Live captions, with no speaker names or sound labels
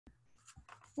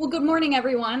Well, good morning,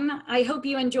 everyone. I hope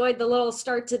you enjoyed the little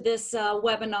start to this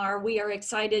webinar. We are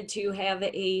excited to have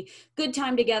a good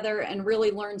time together and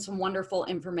really learn some wonderful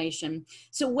information.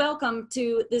 So welcome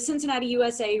to the Cincinnati,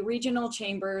 USA Regional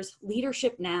Chambers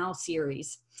Leadership Now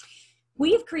series.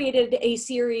 We have created a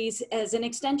series as an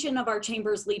extension of our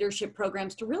Chamber's leadership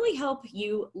programs to really help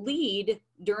you lead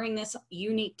during this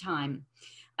unique time.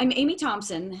 I'm Amy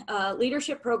Thompson,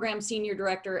 Leadership Program Senior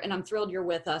Director, and I'm thrilled you're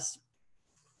with us.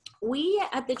 We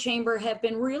at the Chamber have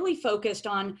been really focused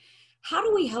on how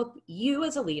do we help you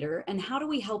as a leader and how do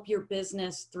we help your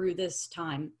business through this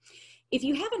time. If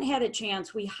you haven't had a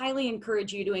chance, we highly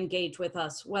encourage you to engage with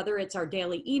us, whether it's our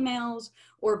daily emails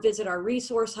or visit our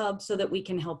resource hub so that we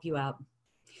can help you out.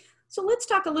 So let's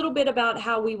talk a little bit about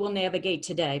how we will navigate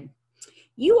today.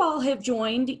 You all have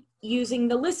joined using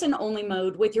the listen-only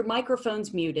mode with your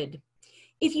microphones muted.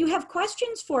 If you have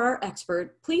questions for our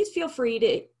expert, please feel free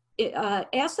to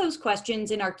ask those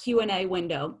questions in our Q&A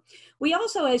window. We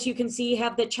also, as you can see,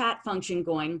 have the chat function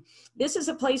going. This is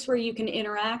a place where you can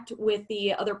interact with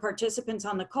the other participants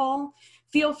on the call.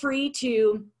 Feel free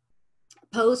to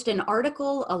post an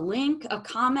article, a link, a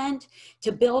comment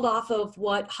to build off of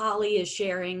what Holly is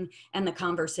sharing and the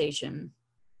conversation.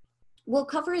 We'll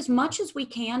cover as much as we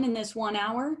can in this 1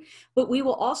 hour, but we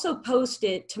will also post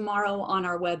it tomorrow on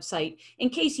our website. In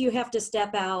case you have to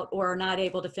step out or are not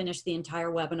able to finish the entire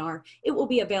webinar, it will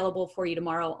be available for you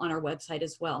tomorrow on our website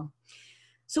as well.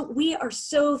 So we are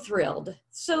so thrilled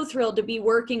to be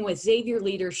working with Xavier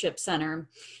Leadership Center.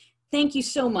 Thank you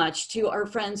so much to our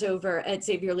friends over at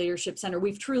Xavier Leadership Center.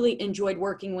 We've truly enjoyed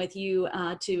working with you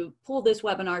to pull this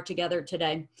webinar together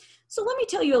today. So let me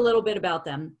tell you a little bit about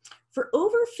them. For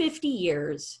over 50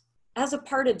 years, as a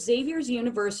part of Xavier's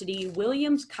University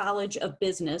Williams College of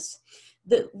Business,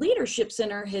 the Leadership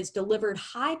Center has delivered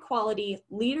high-quality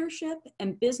leadership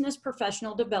and business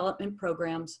professional development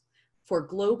programs for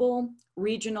global,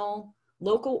 regional,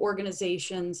 local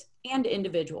organizations, and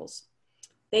individuals.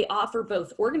 They offer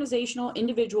both organizational,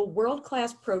 individual,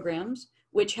 world-class programs,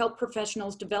 which help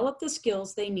professionals develop the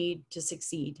skills they need to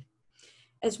succeed.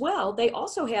 As well, they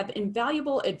also have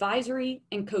invaluable advisory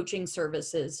and coaching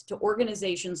services to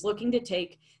organizations looking to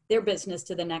take their business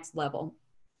to the next level.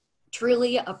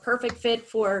 Truly a perfect fit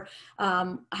for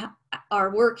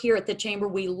our work here at the Chamber.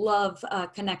 We love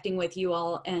connecting with you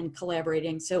all and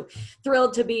collaborating. So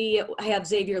thrilled to have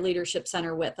Xavier Leadership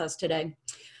Center with us today.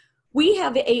 We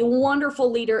have a wonderful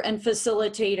leader and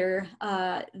facilitator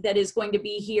that is going to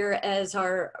be here as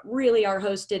our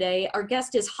host today. Our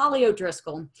guest is Holly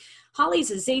O'Driscoll.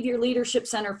 Holly's a Xavier Leadership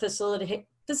Center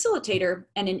facilitator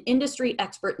and an industry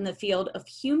expert in the field of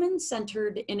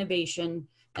human-centered innovation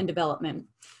and development.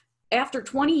 After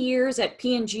 20 years at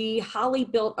P&G, Holly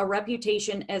built a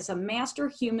reputation as a master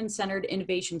human-centered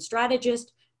innovation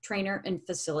strategist, trainer, and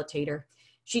facilitator.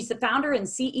 She's the founder and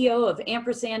CEO of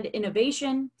Ampersand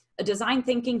Innovation, a design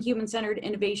thinking, human-centered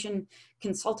innovation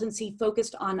consultancy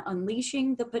focused on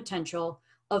unleashing the potential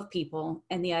of people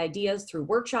and the ideas through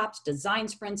workshops, design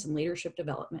sprints, and leadership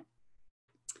development.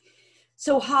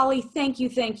 So Holly, thank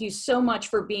you so much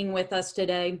for being with us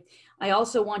today. I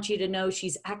also want you to know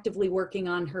she's actively working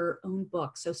on her own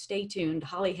book, so stay tuned.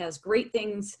 Holly has great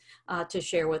things to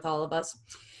share with all of us.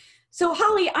 So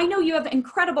Holly, I know you have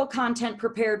incredible content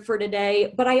prepared for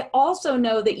today, but I also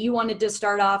know that you wanted to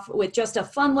start off with just a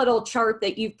fun little chart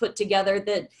that you've put together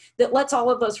that lets all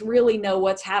of us really know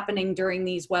what's happening during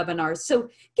these webinars. So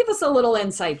give us a little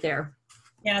insight there.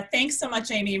 Yeah, thanks so much,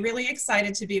 Amy. Really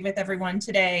excited to be with everyone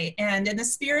today. And in the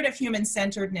spirit of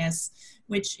human-centeredness,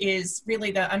 which is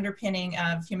really the underpinning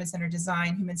of human-centered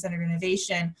design, human-centered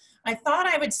innovation, I thought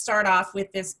I would start off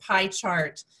with this pie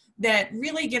chart that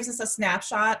really gives us a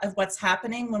snapshot of what's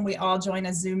happening when we all join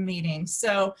a Zoom meeting.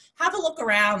 So have a look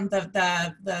around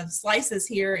the slices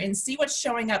here and see what's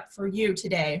showing up for you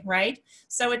today, right?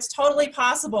 So it's totally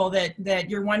possible that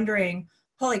you're wondering,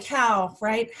 holy cow,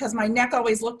 right? Has my neck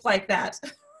always looked like that?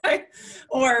 Right?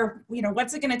 Or, you know,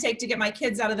 what's it gonna take to get my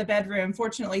kids out of the bedroom?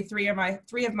 Fortunately, three of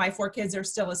my 4 kids are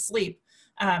still asleep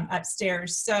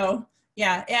upstairs. So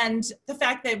yeah, and the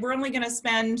fact that we're only going to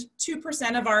spend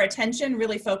 2% of our attention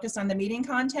really focused on the meeting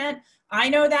content. I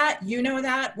know that, you know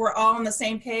that, we're all on the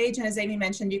same page. And as Amy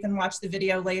mentioned, you can watch the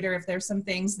video later if there's some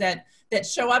things that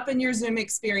show up in your Zoom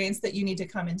experience that you need to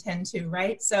come and tend to,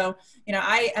 right? So, you know,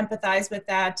 I empathize with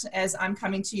that as I'm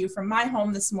coming to you from my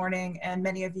home this morning, and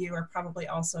many of you are probably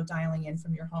also dialing in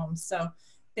from your homes. So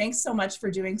thanks so much for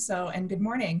doing so, and good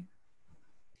morning.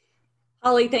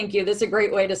 Holly, thank you. That's a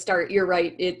great way to start. You're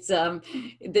right. It's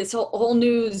this whole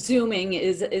new Zooming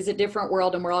is a different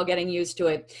world, and we're all getting used to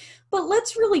it. But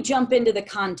let's really jump into the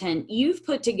content. You've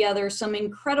put together some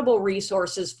incredible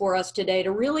resources for us today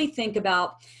to really think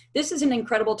about. This is an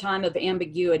incredible time of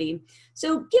ambiguity.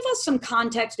 So give us some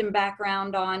context and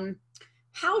background on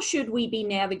how should we be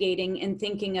navigating and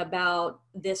thinking about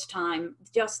this time,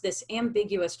 just this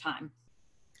ambiguous time.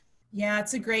 Yeah,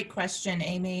 it's a great question,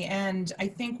 Amy. And I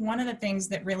think one of the things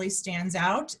that really stands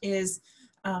out is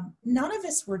none of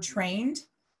us were trained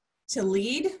to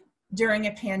lead during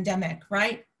a pandemic,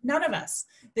 right? None of us.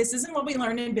 This isn't what we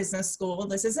learned in business school.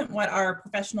 This isn't what our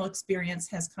professional experience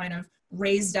has kind of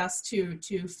raised us to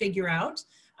figure out.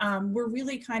 We're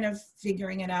really kind of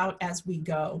figuring it out as we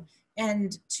go.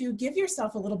 And to give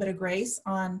yourself a little bit of grace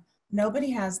on nobody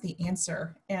has the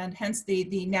answer, and hence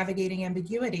the navigating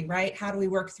ambiguity, right? How do we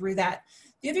work through that?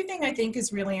 The other thing I think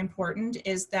is really important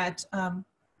is that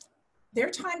there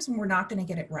are times when we're not going to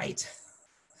get it right.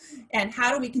 And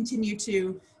how do we continue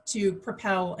to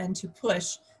propel and to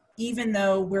push, even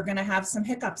though we're going to have some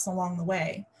hiccups along the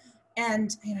way?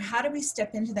 And how do we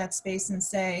step into that space and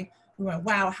say,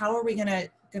 wow, how are we going to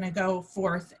go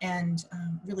forth and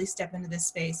really step into this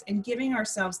space, and giving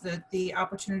ourselves the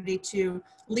opportunity to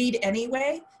lead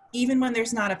anyway, even when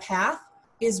there's not a path,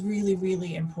 is really,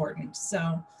 really important.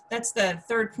 So that's the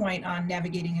third point on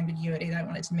navigating ambiguity that I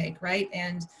wanted to make, right?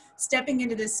 And stepping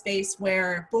into this space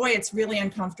where, boy, it's really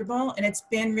uncomfortable, and it's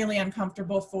been really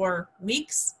uncomfortable for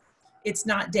weeks. It's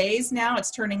not days now,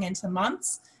 it's turning into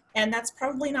months, and that's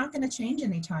probably not going to change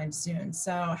anytime soon.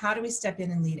 So how do we step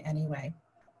in and lead anyway?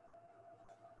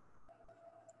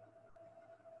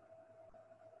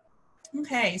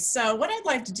 Okay, so what I'd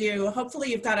like to do,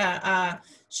 hopefully you've got a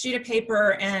sheet of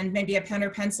paper and maybe a pen or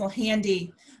pencil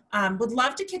handy. Would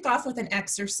love to kick off with an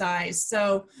exercise.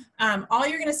 So all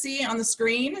you're gonna see on the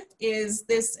screen is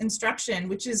this instruction,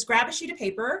 which is grab a sheet of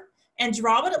paper and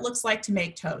draw what it looks like to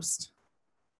make toast.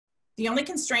 The only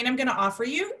constraint I'm gonna offer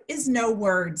you is no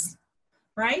words,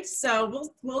 right? So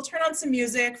we'll turn on some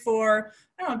music for,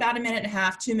 I don't know, about 1.5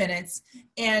 minutes, 2 minutes,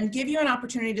 and give you an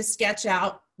opportunity to sketch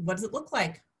out, what does it look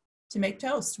like to make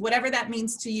toast, whatever that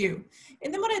means to you.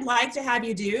 And then what I'd like to have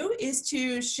you do is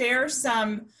to share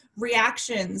some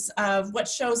reactions of what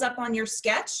shows up on your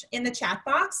sketch in the chat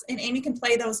box, and Amy can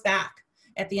play those back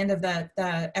at the end of the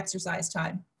exercise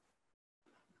time.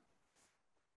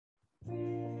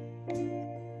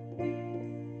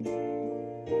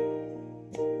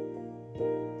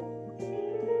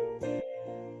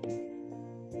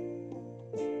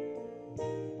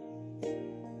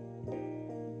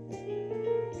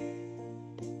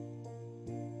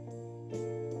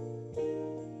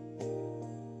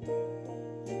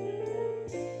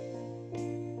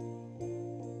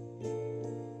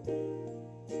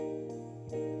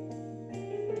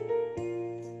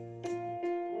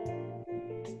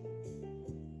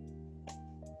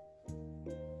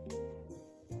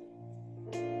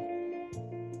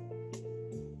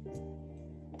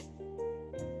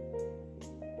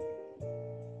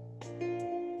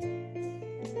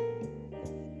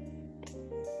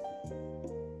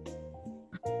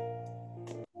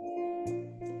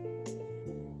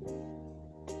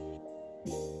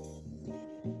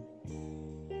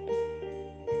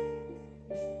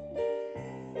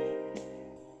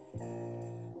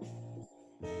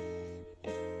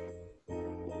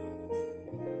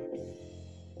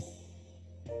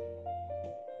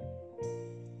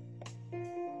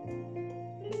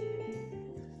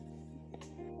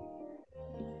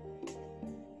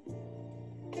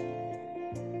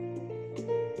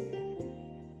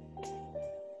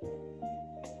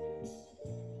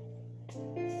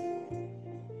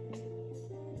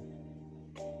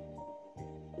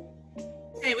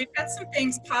 Okay, we've got some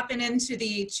things popping into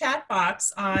the chat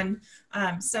box on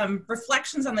some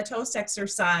reflections on the toast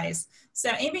exercise. So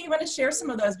Amy, you want to share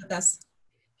some of those with us?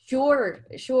 Sure,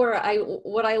 sure.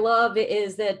 What I love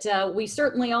is that we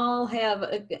certainly all have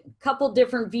a couple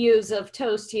different views of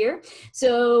toast here.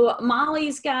 So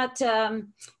Molly's got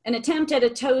an attempt at a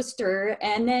toaster,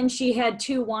 and then she had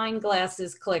 2 wine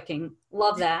glasses clicking.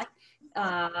 Love that.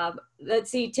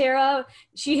 Let's see, Tara,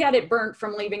 she had it burnt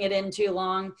from leaving it in too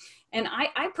long. And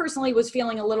I personally was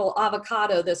feeling a little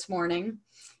avocado this morning.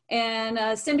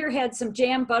 And Cinder had some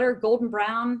jam, butter, golden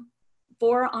brown,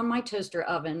 4 on my toaster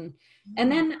oven. And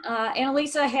then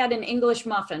Annalisa had an English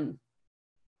muffin.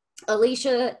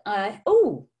 Alicia,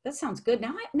 oh, that sounds good.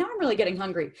 Now I'm really getting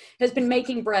hungry, has been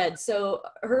making bread. So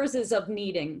hers is of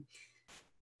kneading.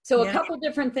 So a couple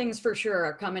different things for sure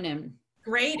are coming in.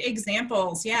 Great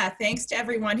examples. Yeah, thanks to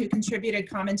everyone who contributed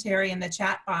commentary in the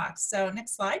chat box. So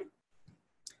next slide.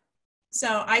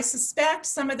 So I suspect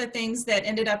some of the things that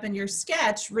ended up in your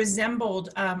sketch resembled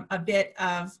a bit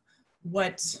of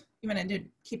what, you want to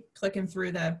keep clicking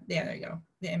through there you go,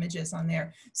 the images on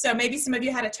there. So maybe some of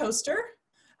you had a toaster.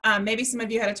 Maybe some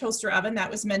of you had a toaster oven, that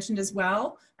was mentioned as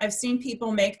well. I've seen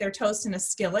people make their toast in a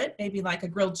skillet, maybe like a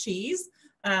grilled cheese.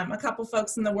 A couple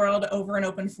folks in the world over an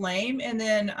open flame. And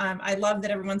then I love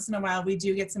that every once in a while we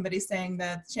do get somebody saying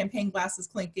that champagne glass is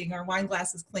clinking or wine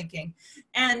glass is clinking.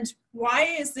 And why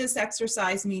is this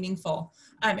exercise meaningful?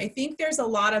 I think there's a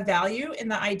lot of value in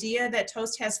the idea that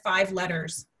toast has 5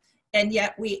 letters. And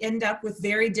yet we end up with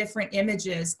very different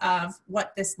images of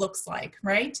what this looks like,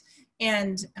 right?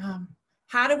 And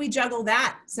how do we juggle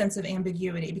that sense of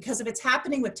ambiguity? Because if it's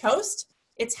happening with toast,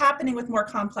 it's happening with more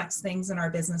complex things in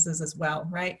our businesses as well,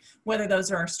 right? Whether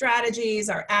those are our strategies,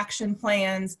 our action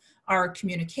plans, our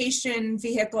communication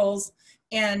vehicles,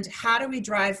 and how do we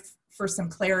drive for some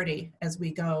clarity as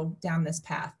we go down this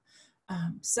path?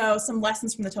 So some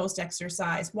lessons from the toast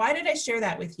exercise. Why did I share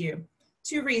that with you?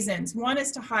 2 reasons. One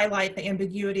is to highlight the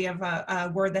ambiguity of a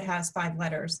word that has 5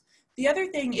 letters. The other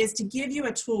thing is to give you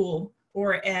a tool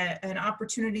or an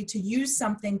opportunity to use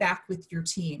something back with your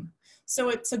team. So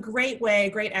it's a great way, a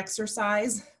great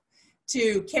exercise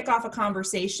to kick off a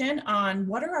conversation on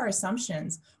what are our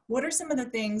assumptions? What are some of the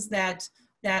things that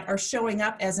are showing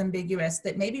up as ambiguous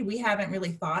that maybe we haven't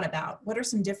really thought about? What are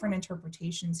some different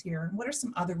interpretations here? What are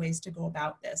some other ways to go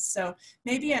about this? So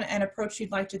maybe an approach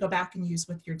you'd like to go back and use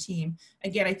with your team.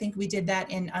 Again, I think we did that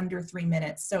in under 3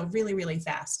 minutes, so really, really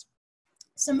fast.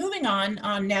 So moving on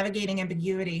navigating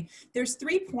ambiguity, there's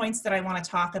 3 points that I want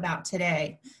to talk about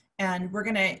today. And we're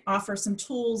going to offer some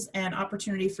tools and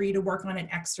opportunity for you to work on an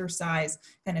exercise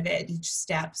kind of at each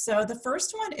step. So the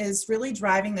first one is really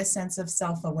driving the sense of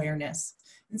self-awareness.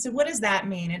 And so what does that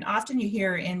mean? And often you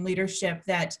hear in leadership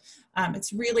that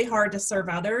it's really hard to serve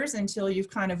others until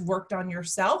you've kind of worked on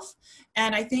yourself.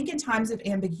 And I think in times of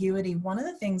ambiguity, one of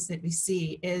the things that we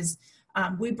see is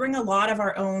we bring a lot of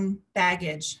our own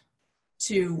baggage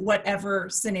to whatever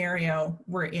scenario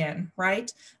we're in,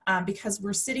 right? Because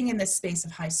we're sitting in this space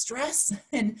of high stress,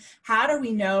 and how do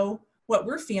we know what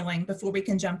we're feeling before we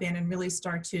can jump in and really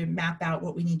start to map out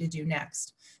what we need to do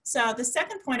next? So the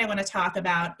second point I want to talk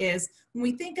about is when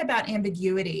we think about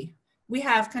ambiguity, we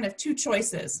have kind of 2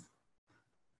 choices.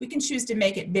 We can choose to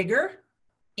make it bigger,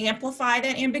 amplify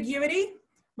that ambiguity,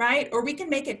 right? Or we can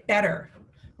make it better,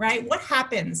 right? What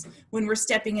happens when we're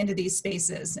stepping into these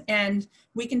spaces? And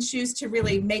we can choose to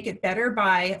really make it better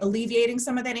by alleviating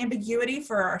some of that ambiguity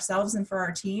for ourselves and for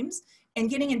our teams. And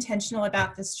getting intentional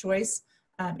about this choice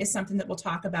is something that we'll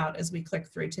talk about as we click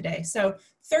through today. So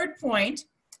third point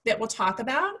that we'll talk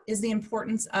about is the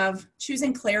importance of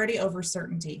choosing clarity over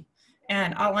certainty.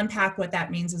 And I'll unpack what that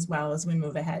means as well as we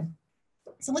move ahead.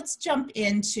 So let's jump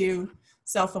into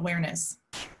self-awareness.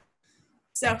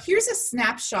 So here's a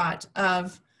snapshot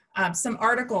of some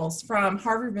articles from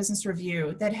Harvard Business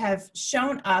Review that have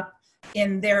shown up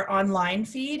in their online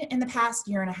feed in the past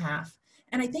 1.5 years.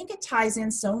 And I think it ties in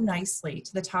so nicely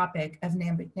to the topic of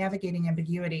navigating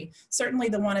ambiguity. Certainly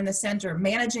the one in the center,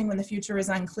 managing when the future is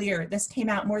unclear. This came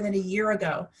out more than a year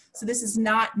ago. So this is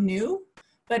not new,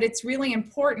 but it's really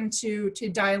important to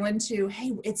dial into,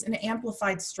 hey, it's an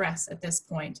amplified stress at this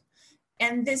point.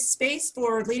 And this space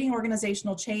for leading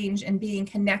organizational change and being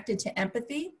connected to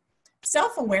empathy.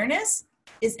 Self-awareness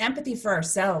is empathy for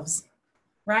ourselves,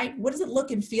 right? What does it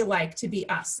look and feel like to be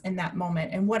us in that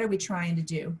moment? And what are we trying to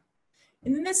do?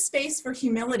 And in this space for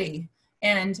humility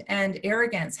and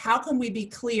arrogance, how can we be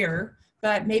clear,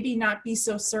 but maybe not be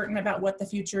so certain about what the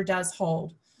future does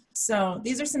hold? So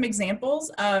these are some examples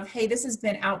of, hey, this has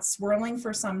been out swirling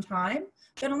for some time,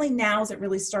 but only now is it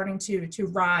really starting to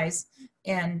rise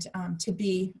and to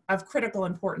be of critical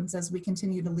importance as we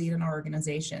continue to lead in our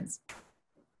organizations.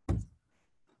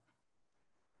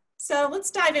 So let's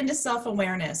dive into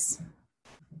self-awareness.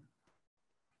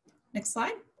 Next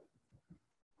slide.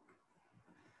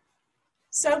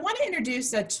 So I want to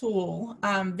introduce a tool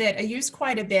that I use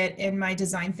quite a bit in my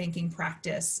design thinking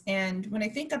practice. And when I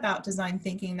think about design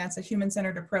thinking, that's a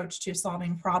human-centered approach to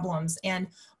solving problems. And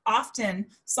often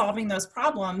solving those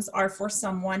problems are for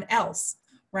someone else,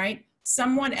 right?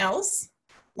 Someone else,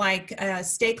 like a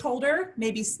stakeholder,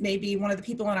 maybe one of the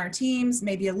people on our teams,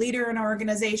 maybe a leader in our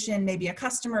organization, maybe a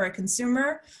customer, a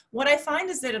consumer. What I find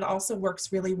is that it also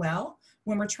works really well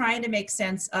when we're trying to make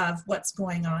sense of what's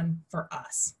going on for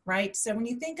us, right? So when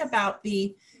you think about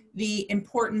the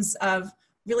importance of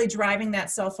really driving that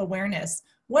self-awareness,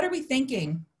 what are we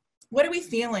thinking? What are we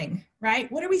feeling,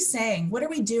 right? What are we saying? What are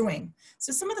we doing?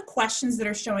 So some of the questions that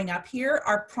are showing up here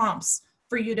are prompts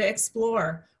for you to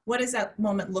explore. What does that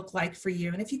moment look like for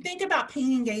you? And if you think about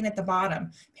pain and gain at the bottom,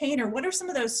 pain, or what are some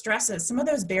of those stresses, some of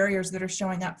those barriers that are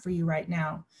showing up for you right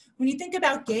now? When you think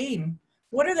about gain,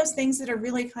 what are those things that are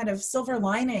really kind of silver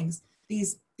linings,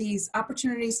 these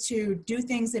opportunities to do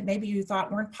things that maybe you thought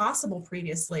weren't possible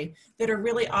previously, that are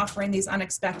really offering these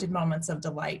unexpected moments of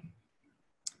delight?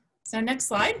 So next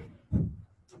slide.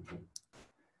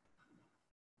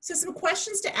 So some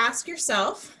questions to ask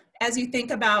yourself as you think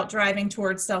about driving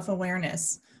towards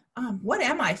self-awareness. What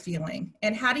am I feeling?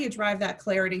 And how do you drive that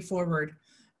clarity forward?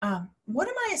 What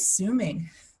am I assuming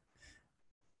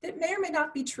that may or may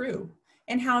not be true?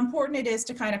 And how important it is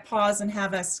to kind of pause and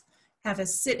have us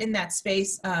sit in that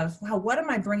space of, wow, what am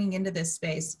I bringing into this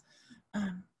space?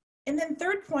 And then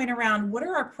third point around, what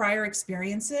are our prior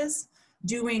experiences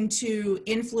doing to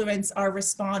influence our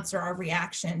response or our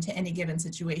reaction to any given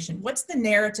situation? What's the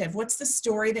narrative? What's the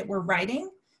story that we're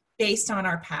writing based on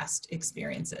our past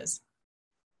experiences?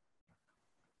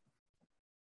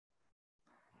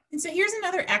 And so here's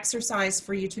another exercise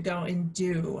for you to go and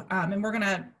do. And we're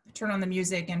gonna turn on the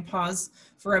music and pause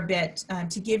for a bit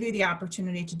to give you the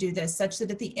opportunity to do this, such that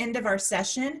at the end of our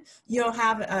session, you'll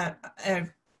have a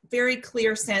very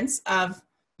clear sense of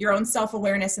your own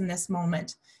self-awareness in this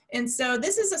moment. And so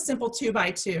this is a simple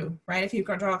 2x2, right? If you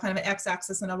draw kind of an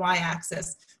x-axis and a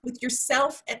y-axis with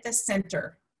yourself at the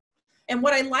center. And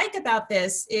what I like about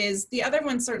this is the other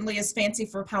one certainly is fancy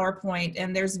for PowerPoint,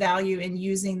 and there's value in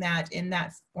using that in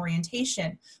that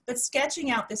orientation. But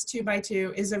sketching out this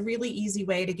 2x2 is a really easy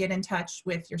way to get in touch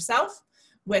with yourself,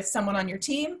 with someone on your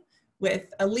team, with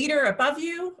a leader above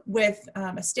you, with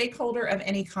a stakeholder of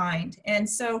any kind. And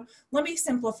so let me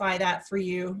simplify that for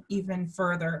you even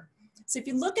further. So if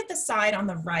you look at the side on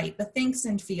the right, the thinks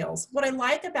and feels, what I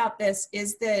like about this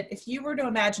is that if you were to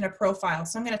imagine a profile,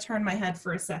 so I'm going to turn my head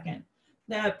for a second.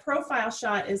 The profile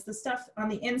shot is the stuff on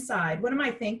the inside. What am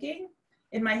I thinking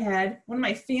in my head? What am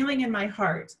I feeling in my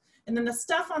heart? And then the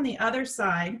stuff on the other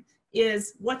side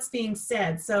is what's being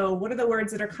said. So what are the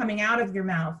words that are coming out of your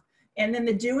mouth? And then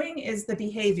the doing is the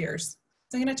behaviors.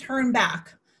 So I'm going to turn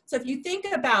back. So if you think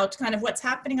about kind of what's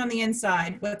happening on the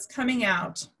inside, what's coming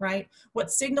out, right? What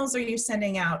signals are you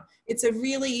sending out? It's a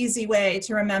really easy way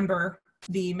to remember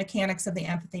the mechanics of the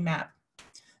empathy map.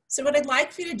 So what I'd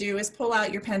like for you to do is pull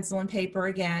out your pencil and paper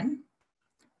again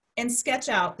and sketch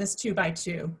out this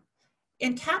 2x2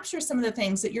 and capture some of the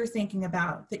things that you're thinking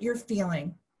about, that you're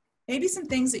feeling. Maybe some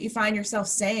things that you find yourself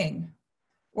saying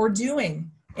or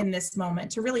doing in this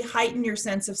moment to really heighten your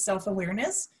sense of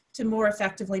self-awareness to more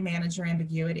effectively manage your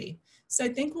ambiguity. So I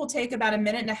think we'll take about 1.5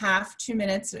 minutes, 2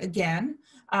 minutes again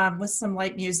with some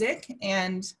light music,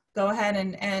 and go ahead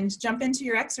and jump into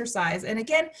your exercise. And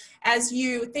again, as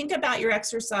you think about your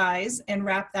exercise and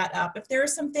wrap that up, if there are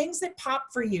some things that pop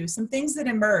for you, some things that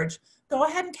emerge, go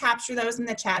ahead and capture those in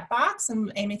the chat box,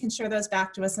 and Amy can share those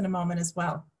back to us in a moment as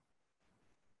well.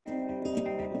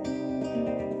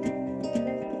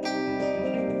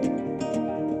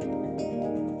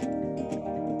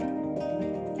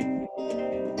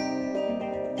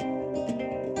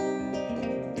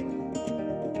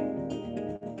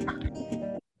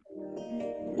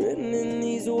 Written in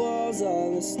these walls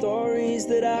are the stories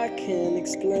that I can't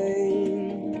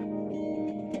explain.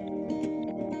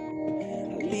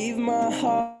 I leave my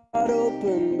heart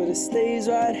open, but it stays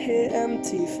right here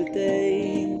empty for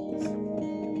days.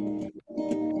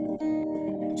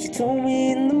 She told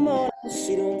me in the morning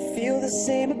she don't feel the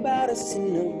same about us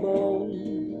in her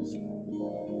bones.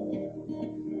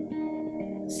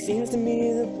 Seems to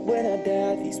me that when I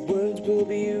die, these words will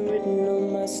be written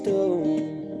on my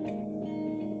stone.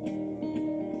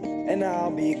 And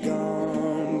I'll be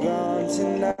gone, gone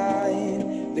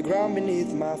tonight. The ground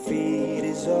beneath my feet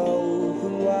is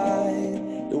open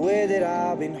wide. The way that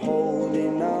I've been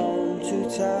holding on too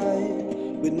tight,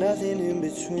 with nothing in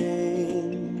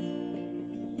between.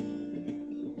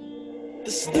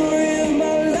 The story of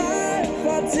my life,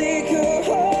 I take her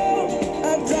home.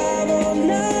 I drive all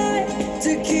night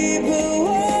to keep her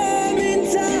warm in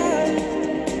time.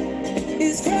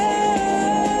 It's frozen.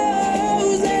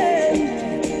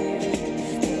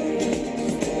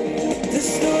 The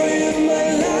story of my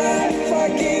life, I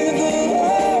give her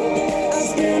all. I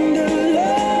spend her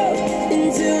love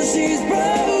until she's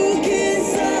broke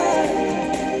inside.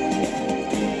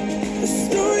 The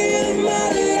story of my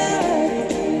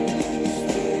life.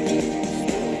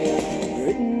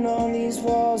 Written on these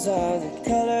walls are the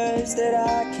colors that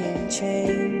I can't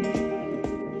change.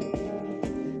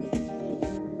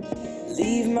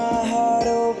 Leave my heart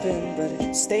open, but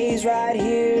it stays right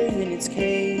here in its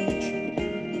cage.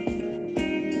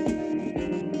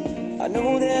 I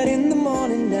know that in the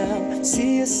morning now,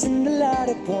 see us in the light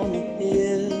upon the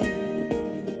hill.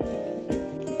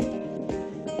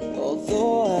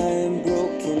 Although I am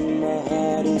broken, my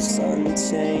heart is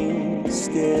untamed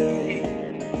still.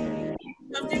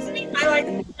 So if there's any highlights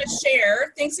you want to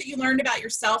share, things that you learned about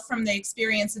yourself from the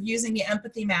experience of using the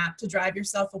empathy map to drive your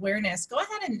self-awareness, go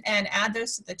ahead and add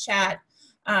those to the chat.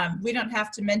 We don't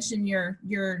have to mention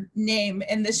your name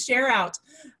in the share out,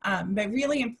 but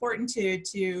really important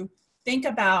to think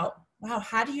about, wow,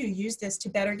 how do you use this to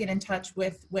better get in touch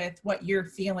with what you're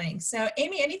feeling? So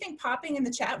Amy, anything popping in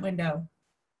the chat window?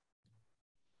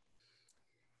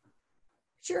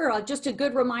 Sure, just a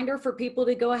good reminder for people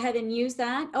to go ahead and use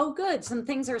that. Oh, good, some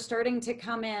things are starting to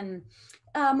come in.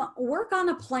 Work on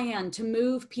a plan to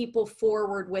move people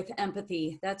forward with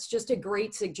empathy. That's just a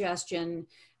great suggestion.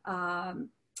 And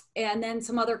then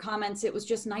some other comments, it was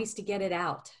just nice to get it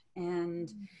out.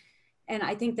 And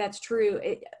I think that's true.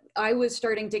 I was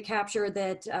starting to capture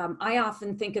that. I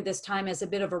often think of this time as a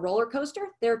bit of a roller coaster.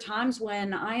 There are times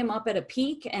when I am up at a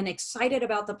peak and excited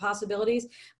about the possibilities,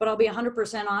 but I'll be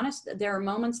 100% honest. There are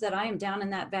moments that I am down in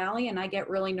that valley and I get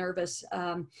really nervous,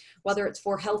 whether it's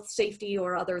for health, safety,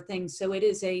 or other things. So it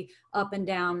is a up and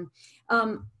down.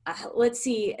 Let's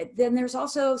see. Then there's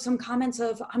also some comments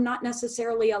of, I'm not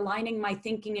necessarily aligning my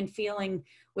thinking and feeling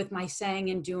with my saying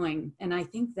and doing. And I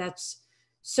think that's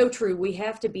so true. We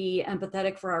have to be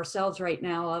empathetic for ourselves right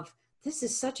now of, this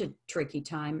is such a tricky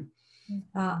time.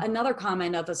 Another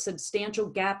comment of a substantial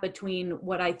gap between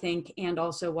what I think and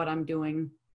also what I'm doing.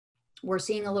 We're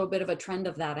seeing a little bit of a trend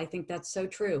of that. I think that's so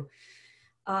true.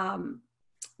 Comment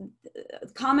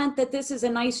that this is a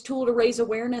nice tool to raise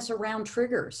awareness around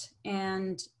triggers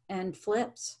and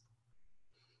flips.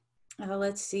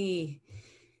 Let's see.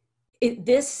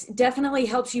 This definitely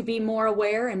helps you be more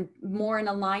aware and more in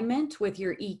alignment with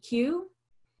your EQ.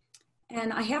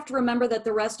 And I have to remember that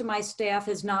the rest of my staff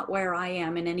is not where I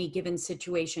am in any given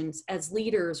situations. As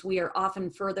leaders, we are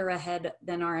often further ahead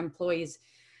than our employees.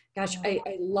 Gosh, I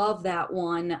love that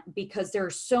one, because there are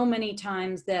so many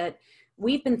times that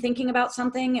we've been thinking about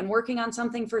something and working on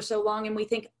something for so long, and we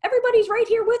think, everybody's right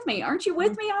here with me. Aren't you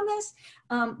with me on this?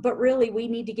 But really, we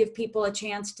need to give people a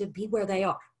chance to be where they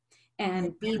are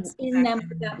and be in them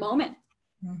for that moment.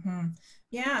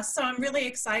 Yeah, so I'm really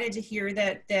excited to hear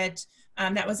that that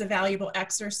was a valuable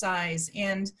exercise.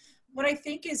 And what I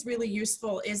think is really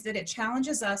useful is that it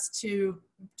challenges us to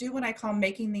do what I call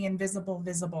making the invisible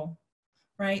visible,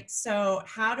 right? So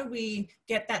how do we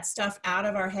get that stuff out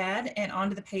of our head and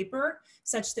onto the paper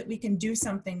such that we can do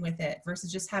something with it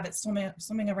versus just have it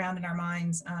swimming around in our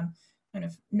minds, kind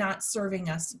of not serving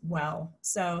us well.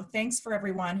 So thanks for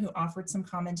everyone who offered some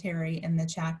commentary in the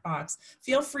chat box.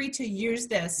 Feel free to use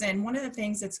this. And one of the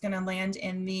things that's going to land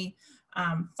in the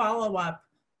follow-up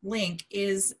link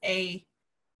is a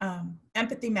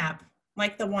empathy map,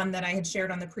 like the one that I had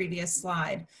shared on the previous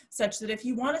slide, such that if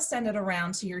you want to send it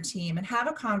around to your team and have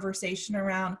a conversation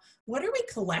around what are we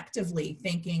collectively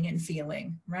thinking and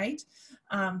feeling, right?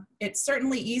 It's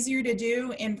certainly easier to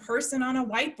do in person on a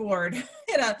whiteboard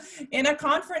in a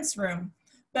conference room,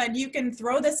 but you can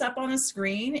throw this up on a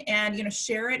screen and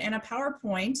share it in a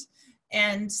PowerPoint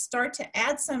and start to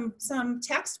add some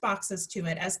text boxes to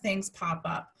it as things pop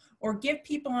up, or give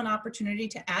people an opportunity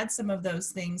to add some of those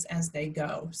things as they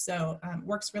go. So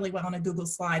works really well on a Google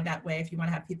slide that way if you want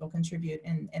to have people contribute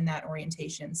in that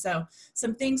orientation. So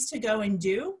some things to go and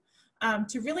do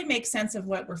to really make sense of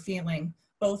what we're feeling,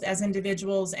 both as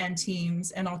individuals and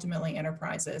teams and ultimately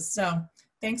enterprises. So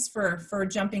thanks for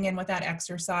jumping in with that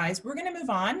exercise. We're going to move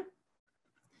on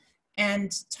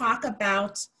and talk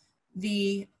about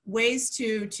the ways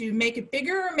to make it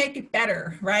bigger or make it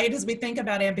better, right? As we think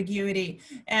about ambiguity.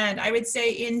 And I would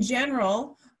say in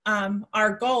general,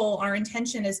 our goal, our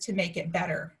intention is to make it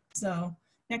better. So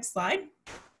next slide.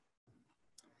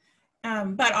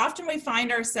 But often we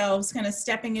find ourselves kind of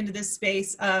stepping into this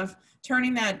space of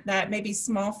turning that maybe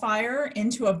small fire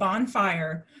into a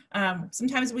bonfire.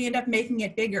 Sometimes we end up making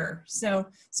it bigger. So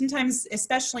sometimes,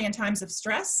 especially in times of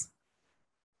stress,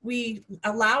 we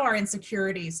allow our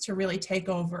insecurities to really take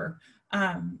over.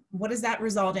 What does that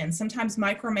result in? Sometimes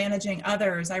micromanaging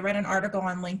others. I read an article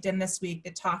on LinkedIn this week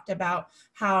that talked about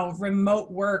how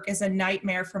remote work is a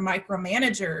nightmare for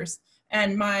micromanagers.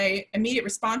 And my immediate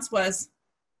response was,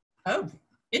 oh,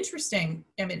 interesting.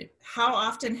 I mean, how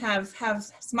often have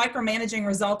micromanaging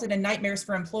resulted in nightmares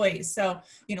for employees? So,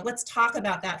 let's talk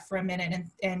about that for a minute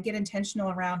and get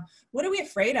intentional around what are we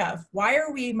afraid of? Why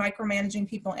are we micromanaging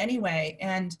people anyway?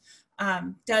 And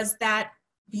does that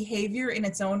behavior in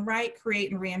its own right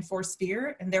create and reinforce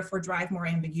fear and therefore drive more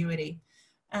ambiguity?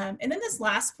 And then this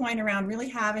last point around really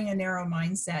having a narrow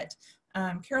mindset.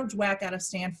 Carol Dweck out of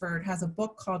Stanford has a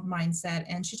book called Mindset,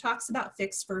 and she talks about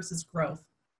fixed versus growth.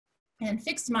 And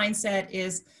fixed mindset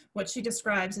is what she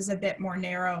describes as a bit more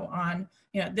narrow on,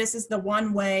 this is the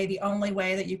one way, the only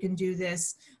way that you can do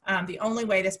this, the only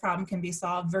way this problem can be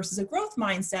solved, versus a growth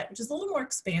mindset, which is a little more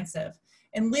expansive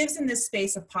and lives in this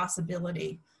space of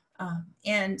possibility.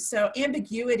 And so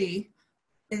ambiguity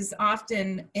is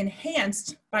often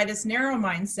enhanced by this narrow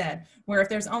mindset, where if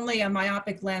there's only a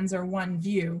myopic lens or one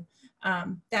view,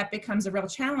 that becomes a real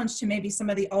challenge to maybe some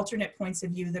of the alternate points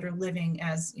of view that are living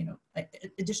as,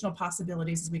 additional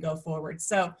possibilities as we go forward.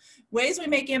 So ways we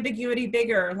make ambiguity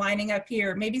bigger, lining up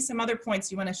here, maybe some other points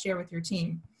you want to share with your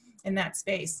team in that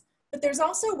space. But there's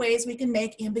also ways we can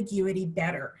make ambiguity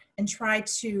better and try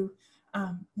to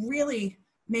really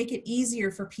make it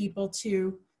easier for people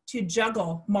to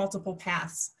juggle multiple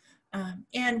paths.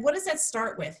 And what does that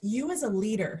start with? You as a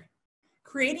leader,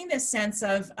 creating this sense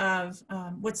of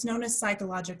what's known as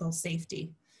psychological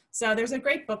safety. So there's a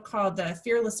great book called The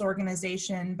Fearless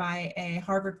Organization by a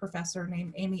Harvard professor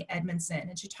named Amy Edmondson.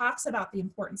 And she talks about the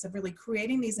importance of really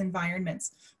creating these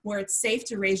environments where it's safe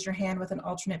to raise your hand with an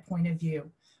alternate point of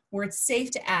view, where it's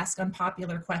safe to ask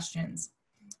unpopular questions.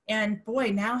 And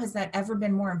boy, now has that ever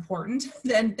been more important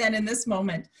than in this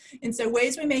moment. And so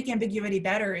ways we make ambiguity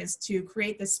better is to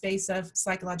create this space of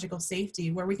psychological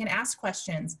safety where we can ask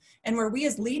questions and where we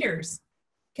as leaders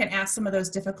can ask some of those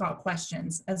difficult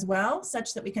questions as well,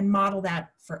 such that we can model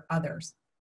that for others.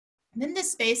 And then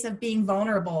this space of being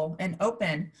vulnerable and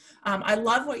open. I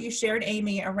love what you shared,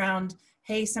 Amy, around,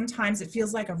 hey, sometimes it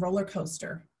feels like a roller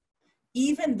coaster.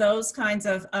 Even those kinds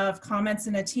of comments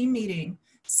in a team meeting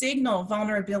signal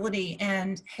vulnerability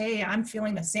and, hey, I'm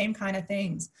feeling the same kind of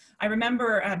things. I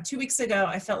remember 2 weeks ago,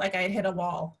 I felt like I had hit a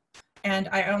wall and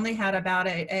I only had about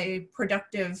a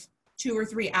productive 2 or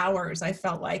 3 hours, I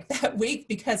felt like that week,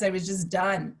 because I was just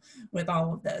done with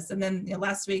all of this. And then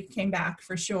last week came back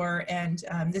for sure. And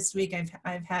this week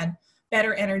I've had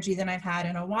better energy than I've had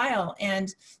in a while.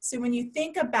 And so when you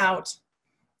think about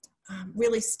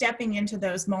really stepping into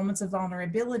those moments of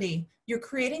vulnerability, you're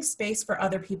creating space for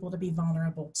other people to be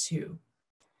vulnerable too.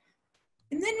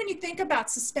 And then when you think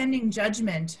about suspending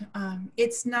judgment,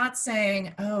 it's not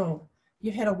saying, oh,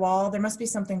 you hit a wall, there must be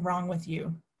something wrong with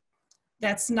you.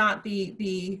 That's not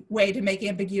the way to make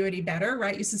ambiguity better,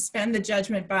 right? You suspend the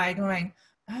judgment by going,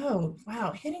 oh,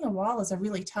 wow, hitting a wall is a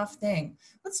really tough thing.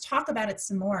 Let's talk about it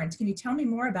some more. And can you tell me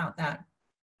more about that?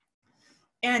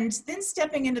 And then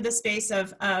stepping into the space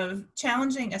of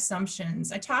challenging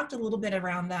assumptions. I talked a little bit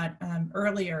around that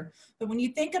earlier, but when you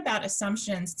think about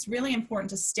assumptions, it's really important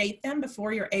to state them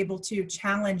before you're able to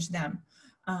challenge them.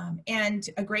 And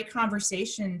a great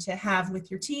conversation to have with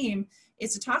your team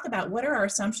is to talk about, what are our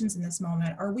assumptions in this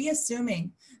moment? Are we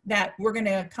assuming that we're going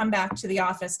to come back to the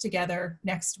office together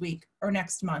next week or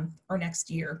next month or next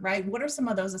year, right? What are some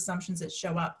of those assumptions that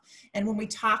show up? And when we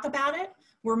talk about it,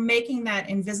 we're making that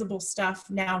invisible stuff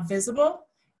now visible,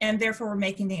 and therefore we're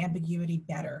making the ambiguity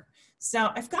better.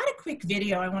 So I've got a quick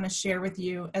video I want to share with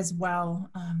you as well.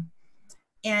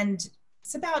 And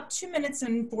it's about 2 minutes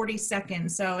and 40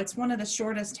 seconds. So it's one of the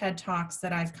shortest TED Talks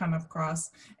that I've come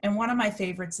across, and one of my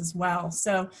favorites as well.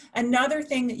 So another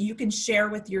thing that you can share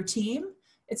with your team,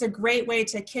 it's a great way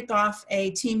to kick off a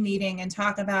team meeting and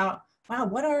talk about, wow,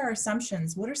 what are our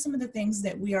assumptions? What are some of the things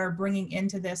that we are bringing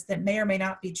into this that may or may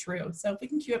not be true? So if we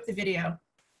can cue up the video,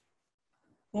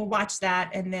 we'll watch that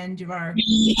and then do our...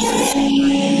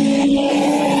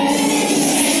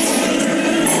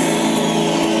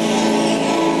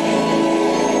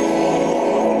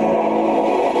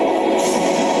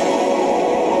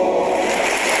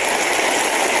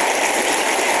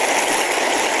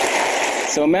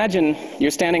 So imagine you're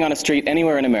standing on a street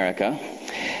anywhere in America,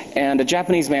 and a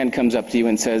Japanese man comes up to you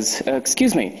and says,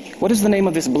 excuse me, what is the name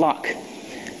of this block?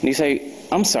 And you say,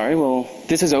 I'm sorry, well,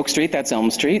 this is Oak Street, that's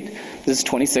Elm Street, this is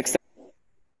 26th,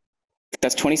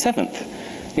 that's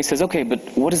 27th. He says, okay, but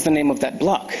what is the name of that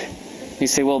block? You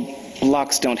say, well,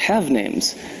 blocks don't have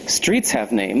names. Streets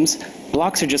have names.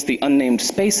 Blocks are just the unnamed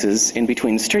spaces in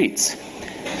between streets.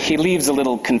 He leaves a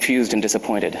little confused and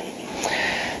disappointed.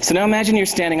 So now imagine you're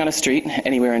standing on a street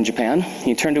anywhere in Japan.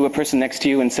 You turn to a person next to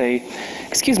you and say,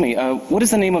 excuse me, what is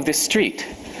the name of this street?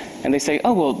 And they say,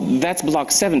 oh, well, that's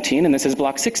block 17 and this is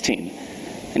block 16.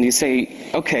 And you say,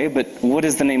 okay, but what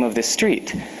is the name of this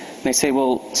street? And they say,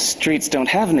 well, streets don't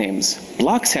have names.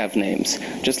 Blocks have names.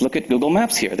 Just look at Google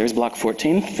Maps here. There's block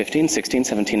 14, 15, 16,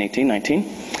 17, 18,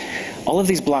 19. All of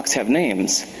these blocks have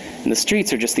names, and the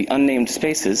streets are just the unnamed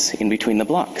spaces in between the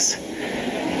blocks.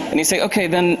 And you say, okay,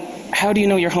 then how do you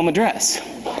know your home address?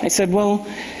 I said, well,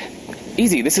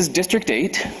 easy. This is District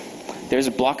 8. There's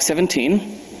block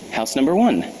 17. house number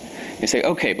 1. You say,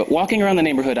 okay, but walking around the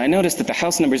neighborhood, I noticed that the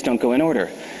house numbers don't go in order.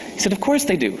 He said, of course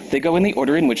they do. They go in the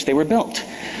order in which they were built.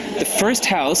 The first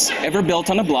house ever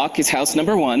built on a block is house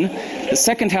number 1. The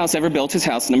second house ever built is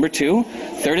house number 2.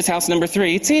 Third is house number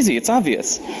 3. It's easy, it's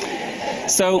obvious.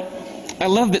 So I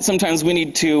love that sometimes we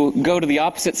need to go to the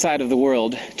opposite side of the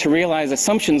world to realize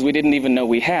assumptions we didn't even know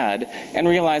we had, and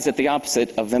realize that the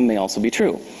opposite of them may also be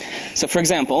true. So for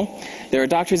example, there are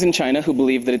doctors in China who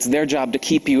believe that it's their job to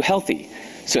keep you healthy.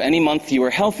 So any month you are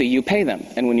healthy, you pay them.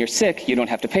 And when you're sick, you don't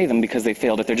have to pay them because they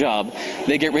failed at their job.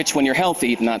 They get rich when you're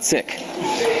healthy, not sick.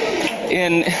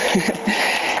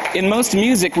 In most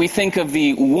music, we think of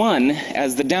the 1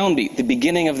 as the downbeat, the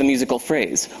beginning of the musical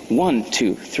phrase. 1,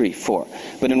 2, 3, 4.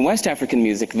 But in West African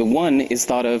music, the 1 is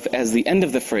thought of as the end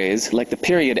of the phrase, like the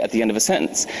period at the end of a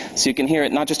sentence. So you can hear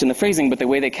it not just in the phrasing, but the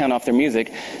way they count off their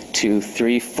music. 2,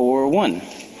 3, 4, 1.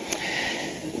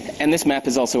 And this map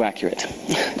is also accurate.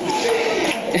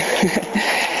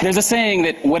 There's a saying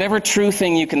that whatever true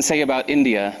thing you can say about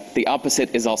India, the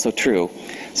opposite is also true.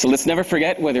 So let's never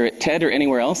forget, whether at TED or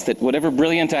anywhere else, that whatever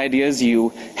brilliant ideas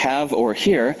you have or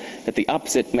hear, that the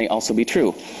opposite may also be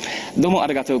true. Domo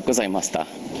arigatou gozaimashita.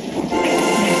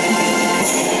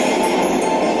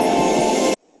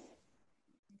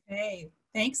 Okay,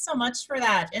 thanks so much for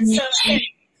that. And so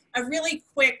a really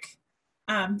quick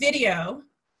video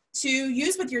to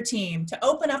use with your team to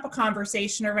open up a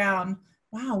conversation around,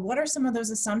 wow, what are some of those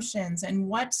assumptions and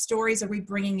what stories are we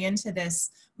bringing into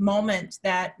this moment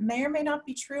that may or may not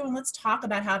be true? And let's talk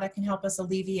about how that can help us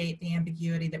alleviate the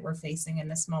ambiguity that we're facing in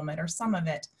this moment, or some of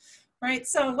it, right?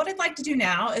 So what I'd like to do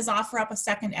now is offer up a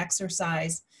second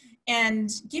exercise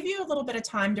and give you a little bit of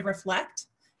time to reflect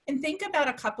and think about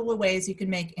a couple of ways you can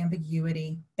make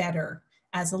ambiguity better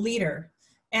as a leader.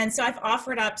 And so I've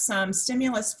offered up some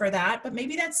stimulus for that, but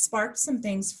maybe that sparked some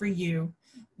things for you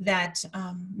that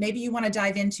maybe you want to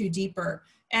dive into deeper.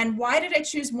 And why did I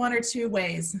choose 1 or 2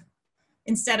 ways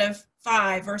instead of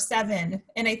 5 or 7?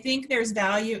 And I think there's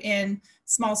value in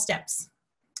small steps.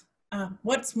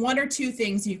 What's 1 or 2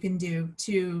 things you can do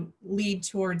to lead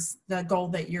towards the goal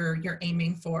that you're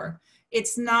aiming for?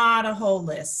 It's not a whole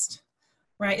list,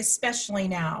 right? Especially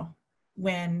now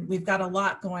when we've got a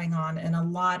lot going on and a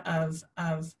lot of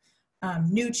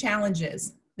new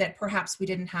challenges that perhaps we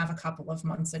didn't have a couple of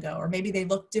months ago, or maybe they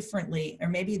look differently, or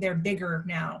maybe they're bigger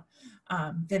now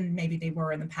than maybe they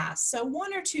were in the past. So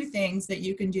 1 or 2 things that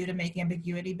you can do to make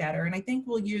ambiguity better. And I think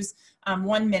we'll use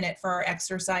 1 minute for our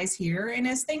exercise here. And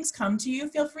as things come to you,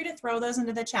 feel free to throw those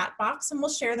into the chat box and we'll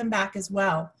share them back as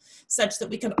well, such that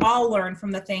we can all learn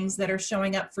from the things that are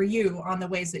showing up for you on the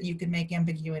ways that you can make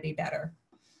ambiguity better.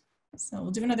 So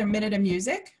we'll do another minute of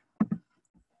music.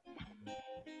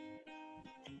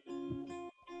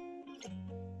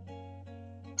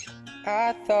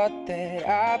 I thought that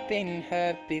I've been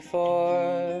hurt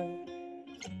before,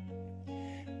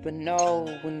 but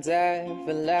no one's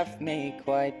ever left me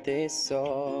quite this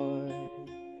sore.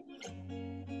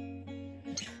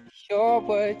 Your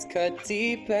words cut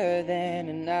deeper than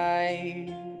a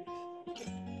knife.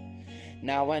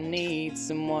 Now I need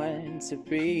someone to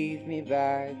breathe me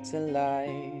back to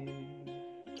life.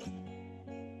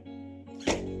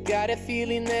 Got a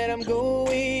feeling that I'm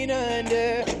going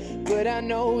under, but I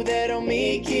know that I'll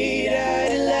make it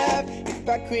out alive if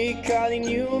I quit calling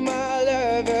you my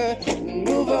lover and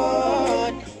move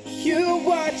on. You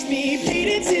watch me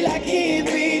bleed until I can't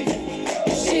breathe,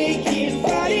 shaking,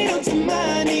 falling onto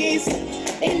my knees.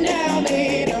 And now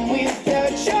that I'm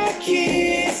without your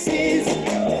kisses,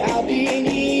 I'll be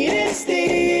needing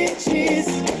stitches,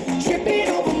 tripping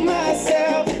over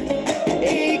myself,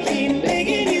 aching,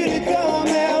 begging you to come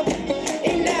out.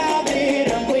 And now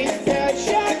that I'm without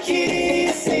your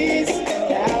kisses,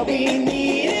 I'll be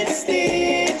needing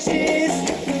stitches,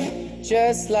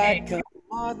 just like a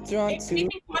moth drawn to.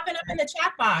 Popping up in the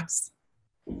chat box.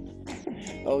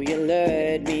 Oh, you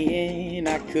lured me in,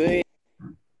 I could.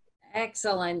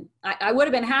 Excellent. I would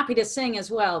have been happy to sing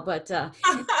as well, but that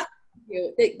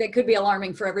could be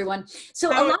alarming for everyone. So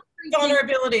a lot of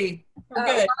vulnerability. We're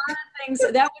good. A lot of things,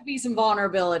 that would be some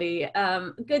vulnerability.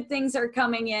 Good things are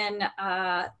coming in.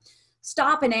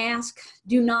 Stop and ask.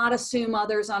 Do not assume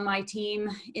others on my team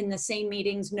in the same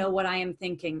meetings know what I am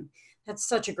thinking. That's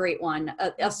such a great one.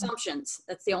 Assumptions.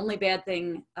 That's the only bad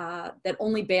thing, that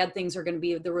only bad things are going to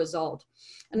be the result.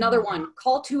 Another one,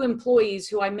 call 2 employees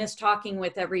who I miss talking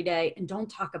with every day and don't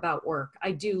talk about work.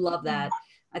 I do love that.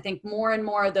 I think more and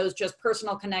more of those just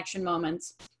personal connection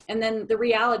moments. And then the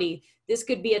reality, this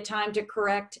could be a time to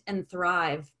correct and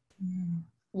thrive.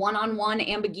 One-on-one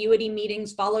ambiguity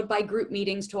meetings followed by group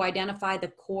meetings to identify the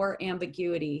core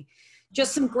ambiguity.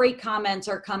 just some great comments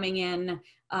are coming in.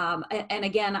 And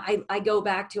again, I go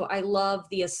back to, I love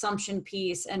the assumption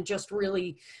piece and just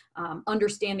really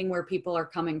understanding where people are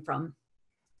coming from.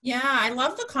 Yeah, I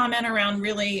love the comment around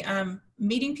really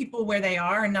meeting people where they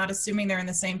are and not assuming they're in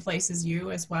the same place as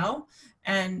you as well.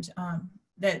 And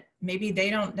that maybe they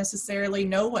don't necessarily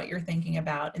know what you're thinking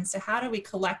about. And so how do we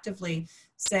collectively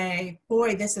say,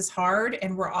 boy, this is hard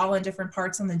and we're all in different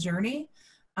parts on the journey,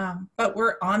 but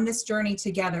we're on this journey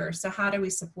together. So how do we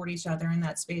support each other in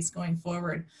that space going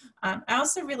forward? I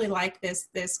also really like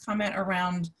this comment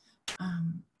around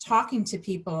talking to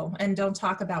people and don't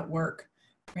talk about work.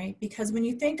 Right? Because when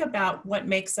you think about what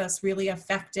makes us really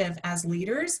effective as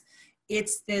leaders,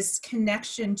 it's this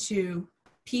connection to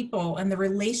people and the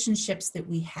relationships that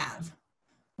we have,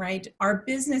 right? Our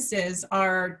businesses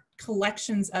are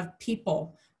collections of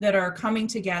people that are coming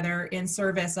together in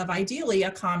service of ideally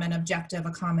a common objective,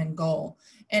 a common goal.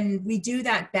 And we do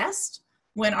that best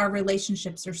when our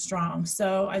relationships are strong.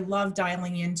 So I love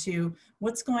dialing into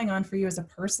what's going on for you as a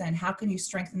person. How can you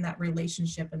strengthen that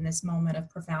relationship in this moment of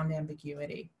profound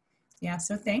ambiguity? Yeah,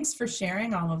 so thanks for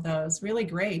sharing all of those. Really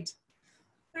great.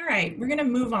 All right, we're gonna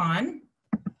move on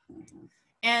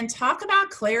and talk about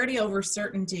clarity over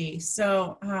certainty.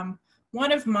 So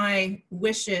one of my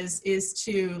wishes is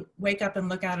to wake up and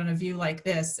look out on a view like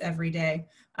this every day.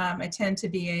 I tend to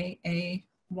be a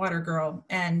water girl,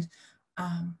 and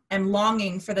am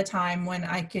longing for the time when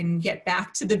I can get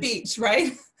back to the beach,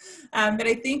 right? But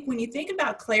I think when you think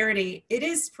about clarity, it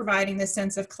is providing this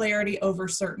sense of clarity over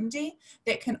certainty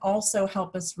that can also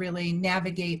help us really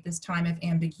navigate this time of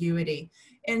ambiguity.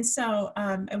 And so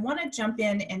I want to jump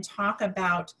in and talk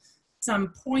about some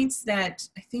points that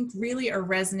I think really are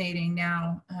resonating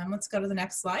now. Let's go to the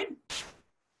next slide.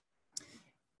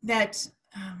 That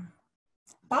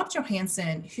Bob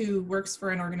Johansen, who works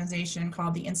for an organization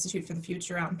called the Institute for the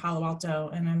Future out in Palo Alto,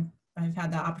 and I've had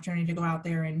the opportunity to go out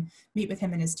there and meet with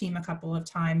him and his team a couple of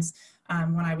times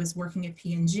when I was working at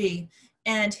P&G.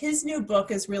 And his new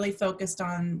book is really focused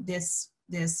on this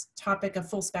topic of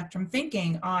full spectrum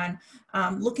thinking, on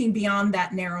looking beyond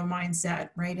that narrow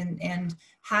mindset, right? And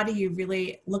how do you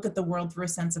really look at the world through a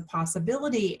sense of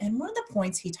possibility? And one of the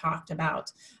points he talked about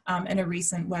in a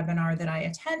recent webinar that I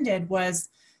attended was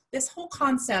this whole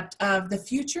concept of the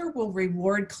future will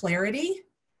reward clarity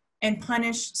and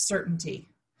punish certainty.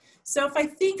 So if I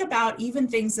think about even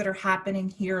things that are happening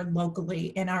here locally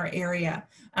in our area,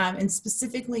 and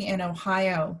specifically in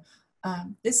Ohio,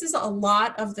 this is a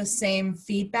lot of the same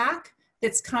feedback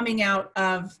that's coming out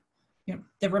of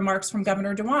the remarks from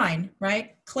Governor DeWine,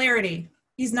 right? Clarity.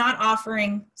 He's not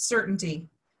offering certainty.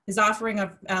 He's offering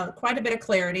quite a bit of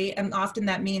clarity, and often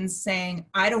that means saying,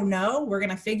 I don't know, we're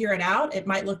going to figure it out. It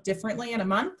might look differently in a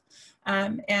month.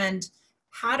 And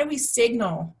how do we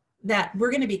signal that we're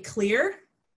going to be clear,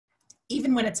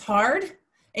 even when it's hard,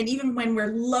 and even when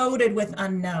we're loaded with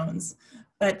unknowns?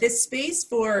 But this space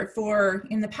for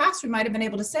in the past, we might have been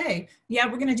able to say, yeah,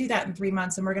 we're going to do that in 3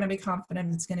 months, and we're going to be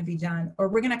confident it's going to be done. Or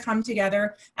we're going to come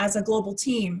together as a global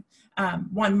team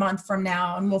 1 month from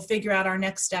now, and we'll figure out our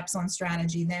next steps on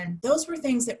strategy then. Those were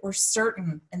things that were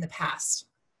certain in the past.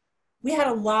 We had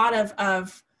a lot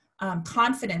of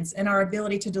confidence in our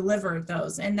ability to deliver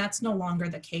those, and that's no longer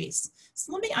the case.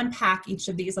 So let me unpack each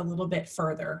of these a little bit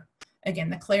further.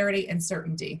 Again, the clarity and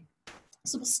certainty.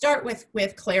 So we'll start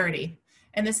with clarity.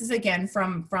 And this is again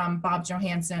from Bob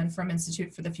Johansen from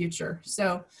Institute for the Future.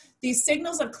 So these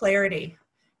signals of clarity,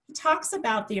 he talks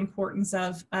about the importance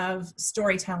of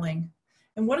storytelling.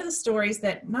 And what are the stories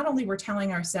that not only we're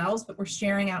telling ourselves, but we're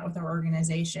sharing out with our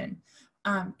organization.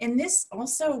 And this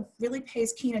also really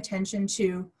pays keen attention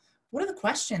to what are the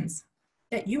questions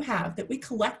that you have, that we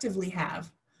collectively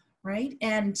have, right?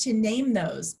 And to name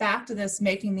those, back to this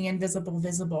making the invisible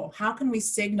visible. How can we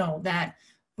signal that,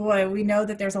 boy, we know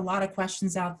that there's a lot of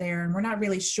questions out there and we're not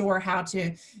really sure how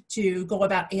to go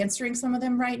about answering some of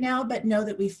them right now, but know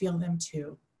that we feel them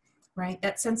too, right?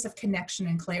 That sense of connection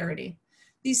and clarity.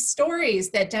 These stories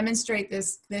that demonstrate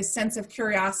this sense of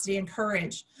curiosity and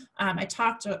courage. I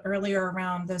talked earlier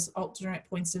around this alternate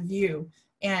points of view,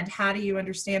 and how do you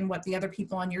understand what the other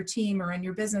people on your team or in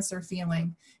your business are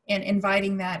feeling, and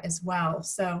inviting that as well.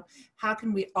 So how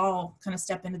can we all kind of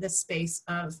step into this space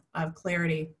of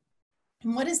clarity?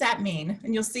 And what does that mean?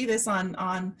 And you'll see this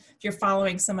on if you're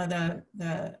following some of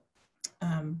the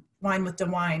Wine with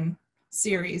DeWine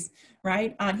series,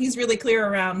 right? He's really clear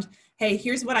around, hey,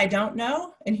 here's what I don't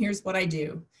know, and here's what I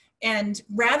do. And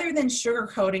rather than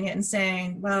sugarcoating it and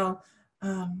saying, well,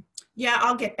 yeah,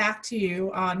 I'll get back to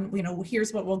you on,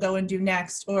 here's what we'll go and do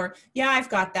next, or yeah, I've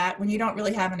got that, when you don't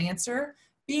really have an answer,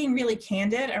 being really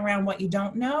candid around what you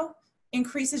don't know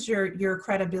increases your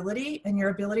credibility and your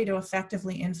ability to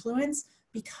effectively influence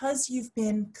because you've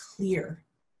been clear,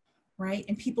 right?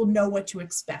 And people know what to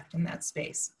expect in that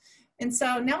space. And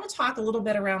so now we'll talk a little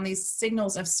bit around these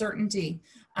signals of certainty.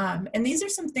 And these are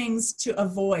some things to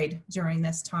avoid during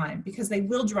this time because they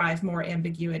will drive more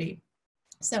ambiguity.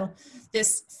 So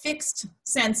this fixed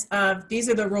sense of these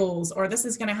are the rules, or this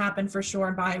is going to happen for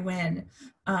sure by when.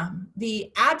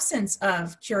 The absence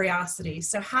of curiosity.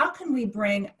 So how can we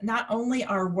bring not only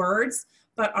our words,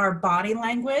 but our body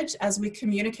language as we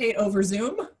communicate over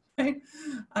Zoom, right?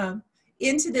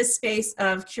 Into this space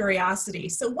of curiosity.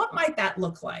 So what might that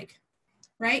look like,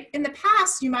 right? In the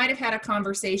past, you might have had a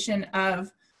conversation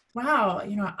of, wow,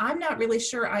 you know, I'm not really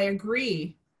sure I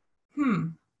agree.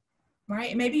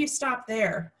 Right? Maybe you stop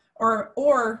there.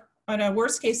 Or on a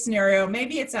worst case scenario,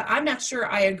 maybe it's I'm not sure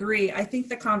I agree. I think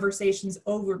the conversation's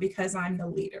over because I'm the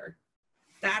leader.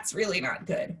 That's really not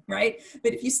good, right?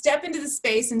 But if you step into the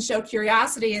space and show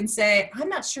curiosity and say, I'm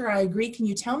not sure I agree, can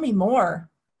you tell me more?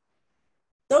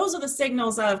 Those are the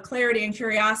signals of clarity and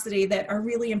curiosity that are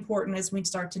really important as we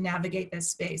start to navigate this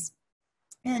space.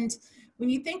 And when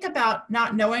you think about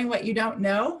not knowing what you don't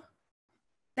know,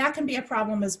 that can be a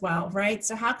problem as well, right?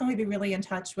 So how can we be really in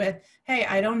touch with, hey,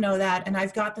 I don't know that, and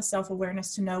I've got the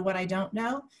self-awareness to know what I don't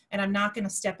know, and I'm not going to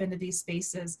step into these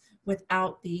spaces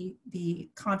without the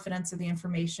confidence of the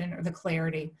information or the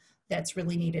clarity that's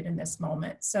really needed in this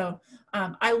moment. So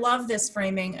I love this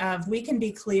framing of we can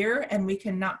be clear and we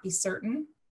can not be certain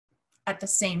at the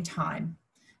same time.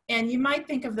 And you might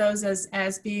think of those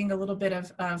as being a little bit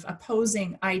of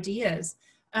opposing ideas.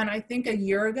 And I think a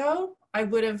year ago, I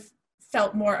would have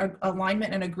felt more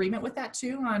alignment and agreement with that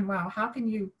too on, wow, how can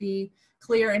you be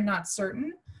clear and not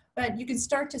certain? But you can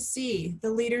start to see the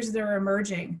leaders that are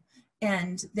emerging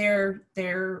and their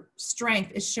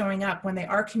strength is showing up when they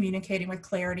are communicating with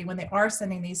clarity, when they are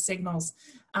sending these signals,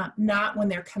 not when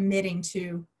they're committing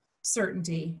to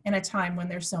certainty in a time when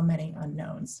there's so many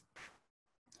unknowns.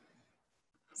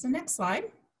 So next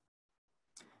slide.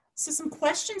 So some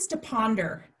questions to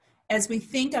ponder as we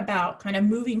think about kind of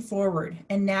moving forward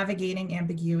and navigating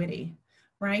ambiguity,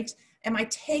 right? Am I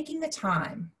taking the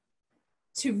time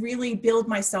to really build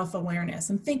my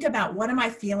self-awareness and think about what am I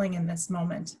feeling in this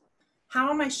moment? How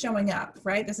am I showing up,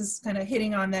 right? This is kind of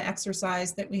hitting on the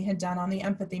exercise that we had done on the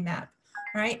empathy map,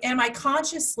 right? Am I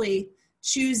consciously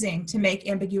choosing to make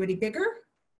ambiguity bigger,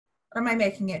 or am I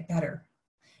making it better?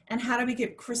 And how do we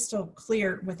get crystal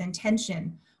clear with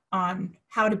intention on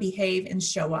how to behave and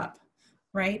show up?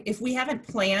 Right? If we haven't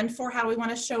planned for how we want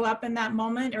to show up in that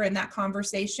moment or in that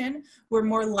conversation, we're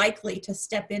more likely to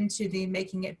step into the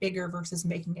making it bigger versus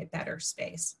making it better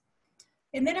space.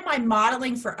 And then am I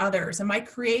modeling for others? Am I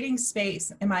creating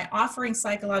space? Am I offering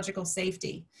psychological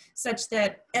safety such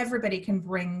that everybody can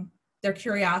bring their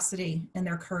curiosity and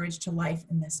their courage to life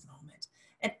in this moment?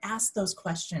 And ask those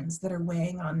questions that are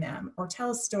weighing on them, or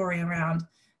tell a story around,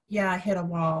 yeah, I hit a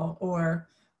wall, or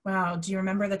wow, do you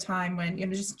remember the time when, you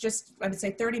know, just I would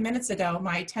say 30 minutes ago,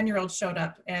 my 10-year-old showed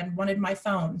up and wanted my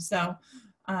phone. So,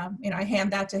 you know, I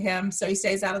hand that to him so he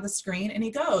stays out of the screen and he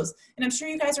goes. And I'm sure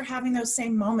you guys are having those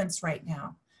same moments right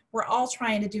now. We're all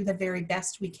trying to do the very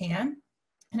best we can.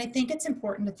 And I think it's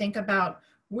important to think about,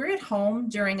 we're at home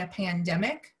during a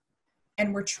pandemic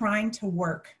and we're trying to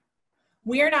work.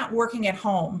 We are not working at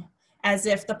home as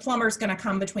if the plumber's going to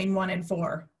come between 1 and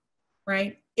 4,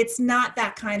 right? It's not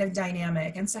that kind of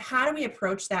dynamic. And so how do we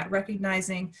approach that,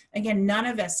 recognizing, again, none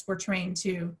of us were trained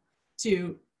to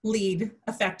lead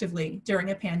effectively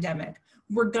during a pandemic.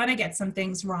 We're gonna get some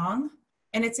things wrong,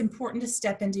 and it's important to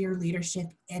step into your leadership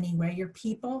anyway. Your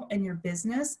people and your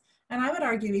business, and I would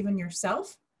argue even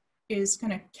yourself, is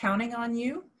kind of counting on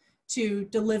you to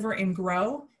deliver and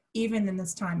grow even in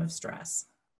this time of stress.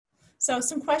 So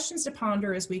some questions to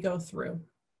ponder as we go through.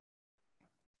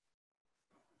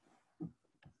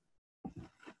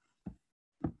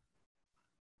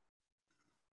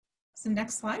 So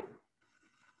next slide.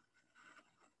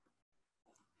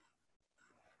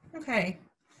 Okay,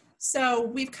 so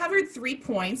we've covered 3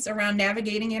 points around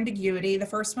navigating ambiguity. The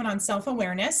first one on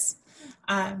self-awareness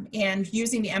and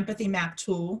using the empathy map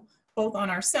tool, both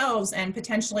on ourselves and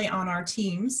potentially on our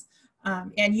teams,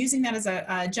 and using that as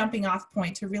a jumping off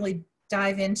point to really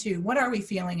dive into what are we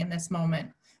feeling in this moment.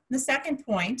 And the second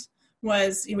point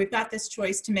was, you know, we've got this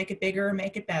choice to make it bigger or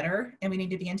make it better, and we need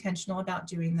to be intentional about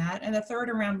doing that. And the third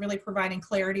around really providing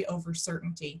clarity over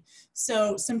certainty.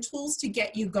 So some tools to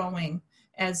get you going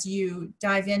as you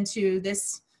dive into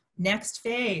this next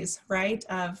phase, right,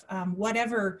 of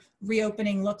whatever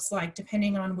reopening looks like,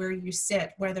 depending on where you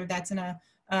sit, whether that's in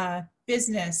a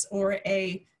business or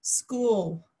a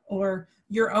school or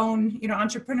your own,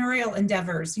 entrepreneurial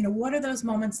endeavors. What do those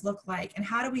moments look like? And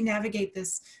how do we navigate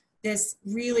this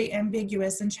really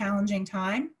ambiguous and challenging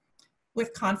time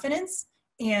with confidence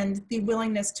and the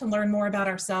willingness to learn more about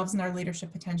ourselves and our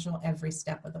leadership potential every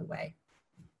step of the way?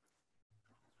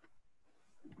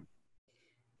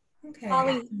 Okay.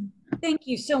 Holly, thank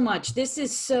you so much. This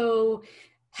is so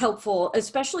helpful,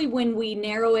 especially when we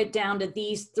narrow it down to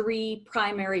these three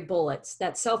primary bullets,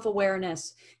 that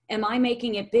self-awareness. Am I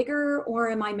making it bigger or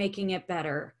am I making it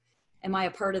better? Am I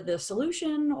a part of the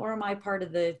solution or am I part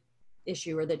of the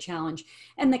issue or the challenge?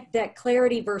 And that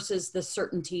clarity versus the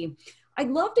certainty. I'd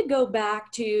love to go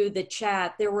back to the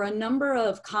chat. There were a number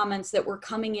of comments that were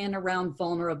coming in around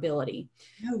vulnerability.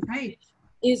 Oh, right.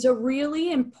 Is a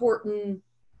really important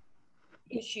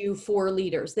issue for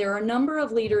leaders. There are a number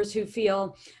of leaders who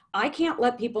feel, I can't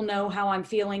let people know how I'm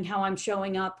feeling, how I'm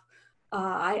showing up.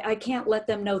 I can't let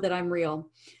them know that I'm real.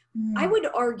 I would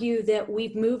argue that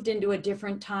we've moved into a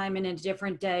different time and a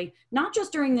different day, not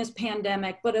just during this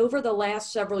pandemic, but over the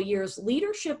last several years.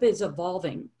 Leadership is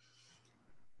evolving.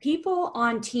 People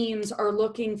on teams are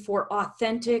looking for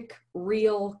authentic,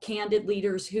 real, candid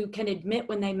leaders who can admit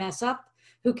when they mess up,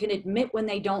 who can admit when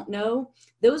they don't know.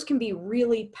 Those can be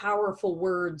really powerful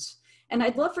words. And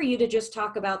I'd love for you to just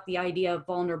talk about the idea of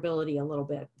vulnerability a little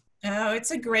bit. Oh, it's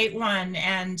a great one.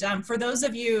 And for those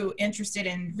of you interested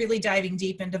in really diving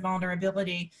deep into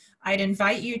vulnerability, I'd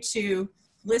invite you to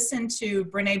listen to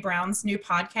Brene Brown's new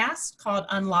podcast called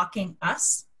Unlocking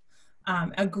Us,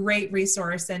 a great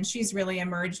resource. And she's really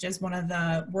emerged as one of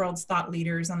the world's thought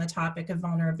leaders on the topic of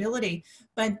vulnerability.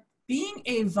 But being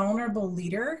a vulnerable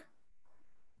leader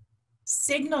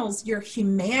signals your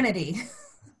humanity.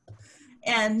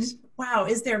 And wow,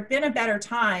 is there been a better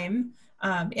time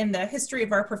in the history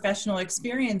of our professional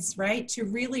experience, right, to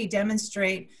really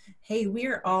demonstrate, hey,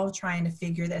 we're all trying to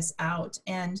figure this out.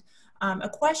 And a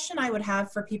question I would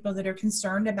have for people that are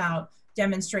concerned about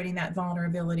demonstrating that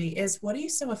vulnerability is, what are you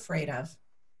so afraid of,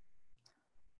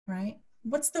 right?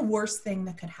 What's the worst thing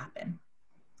that could happen?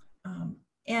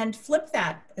 And flip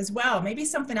that as well. Maybe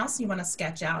something else you want to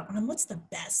sketch out on what's the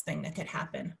best thing that could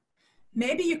happen.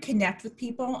 Maybe you connect with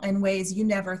people in ways you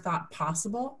never thought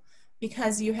possible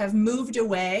because you have moved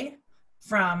away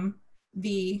from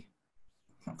the,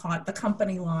 I'll call it the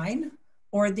company line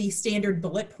or the standard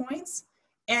bullet points,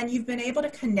 and you've been able to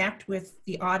connect with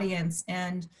the audience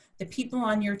and the people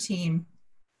on your team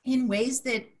in ways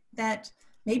that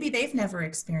maybe they've never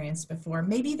experienced before.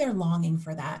 Maybe they're longing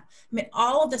for that. I mean,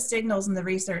 all of the signals in the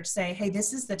research say, hey,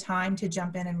 this is the time to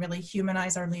jump in and really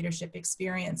humanize our leadership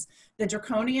experience. The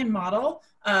draconian model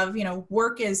of,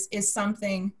 work is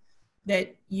something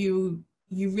that you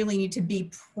really need to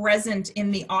be present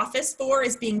in the office for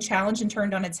is being challenged and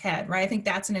turned on its head, right? I think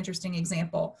that's an interesting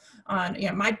example.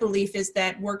 My belief is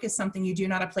that work is something you do,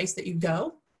 not a place that you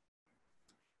go.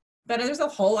 But there's a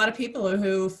whole lot of people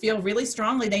who feel really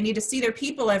strongly they need to see their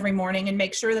people every morning and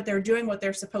make sure that they're doing what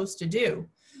they're supposed to do.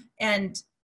 And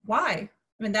why?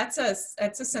 I mean, that's a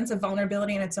sense of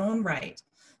vulnerability in its own right.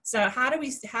 So how do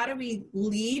we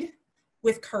lead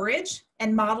with courage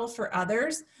and model for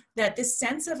others that this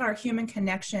sense of our human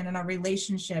connection and our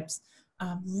relationships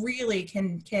really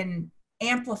can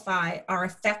amplify our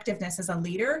effectiveness as a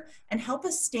leader and help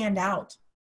us stand out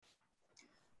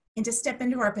and to step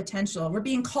into our potential. We're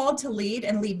being called to lead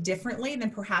and lead differently than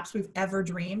perhaps we've ever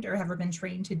dreamed or ever been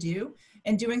trained to do.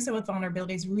 And doing so with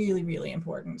vulnerability is really, really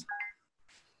important.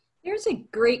 There's a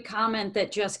great comment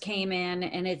that just came in,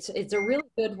 and it's a really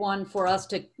good one for us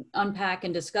to unpack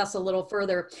and discuss a little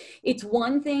further. It's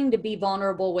one thing to be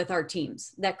vulnerable with our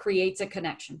teams. That creates a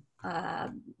connection,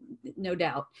 no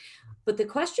doubt. But the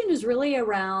question is really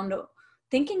around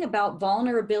thinking about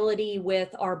vulnerability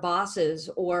with our bosses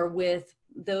or with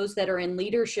those that are in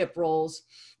leadership roles.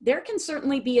 There can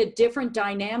certainly be a different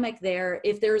dynamic there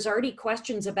if there's already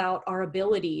questions about our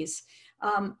abilities.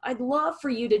 I'd love for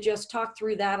you to just talk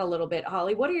through that a little bit,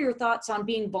 Holly. What are your thoughts on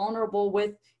being vulnerable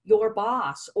with your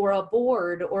boss or a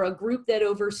board or a group that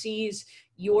oversees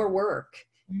your work?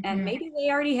 Mm-hmm. And maybe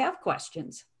they already have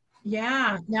questions.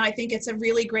 Yeah, no, I think it's a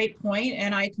really great point,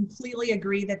 and I completely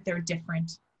agree that they're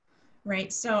different,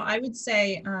 right? So I would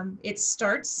say it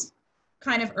starts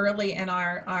kind of early in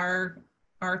our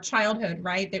childhood,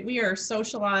 right? That we are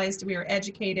socialized, we are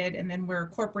educated, and then we're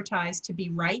corporatized to be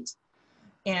right.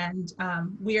 And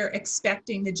we are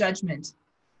expecting the judgment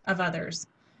of others.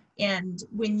 And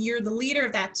when you're the leader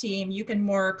of that team, you can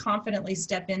more confidently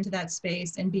step into that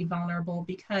space and be vulnerable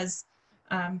because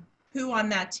who on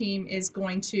that team is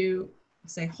going to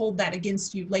say, hold that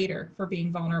against you later for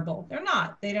being vulnerable? They're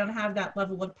not. They don't have that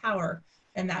level of power.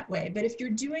 in that way. But if you're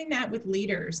doing that with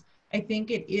leaders, I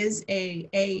think it is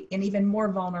an even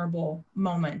more vulnerable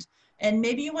moment. And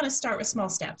maybe you want to start with small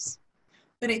steps.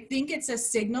 But I think it's a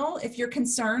signal, if you're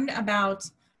concerned about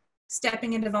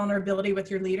stepping into vulnerability with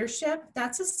your leadership,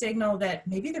 that's a signal that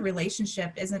maybe the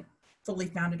relationship isn't fully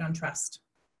founded on trust,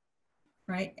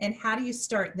 right? And how do you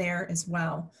start there as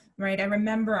well, right? I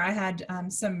remember I had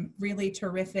some really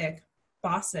terrific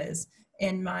bosses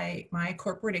in my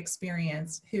corporate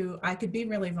experience who I could be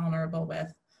really vulnerable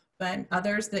with, but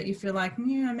others that you feel like,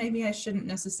 yeah, maybe I shouldn't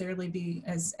necessarily be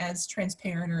as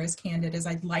transparent or as candid as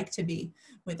I'd like to be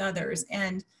with others.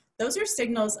 And those are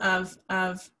signals of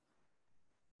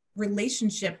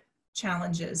relationship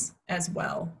challenges as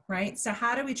well, right? So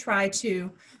how do we try to,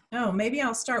 oh, maybe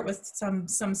I'll start with some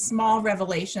small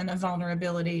revelation of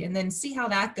vulnerability and then see how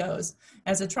that goes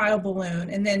as a trial balloon,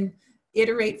 and then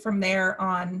iterate from there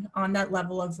on that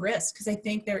level of risk. Because I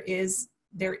think there is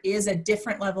a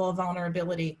different level of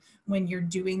vulnerability when you're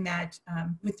doing that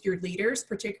with your leaders,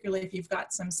 particularly if you've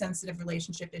got some sensitive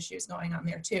relationship issues going on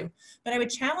there too. But I would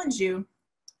challenge you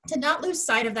to not lose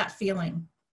sight of that feeling,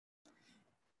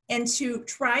 and to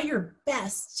try your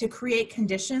best to create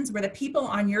conditions where the people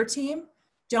on your team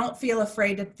don't feel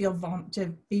afraid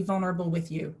to be vulnerable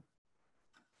with you,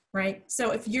 right?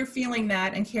 So if you're feeling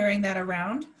that and carrying that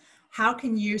around, how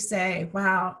can you say,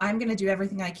 wow, I'm going to do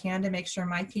everything I can to make sure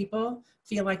my people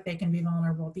feel like they can be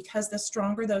vulnerable? Because the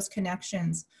stronger those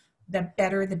connections, the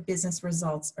better the business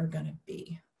results are going to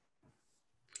be.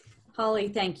 Holly,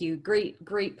 thank you.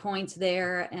 Great points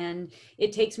there. And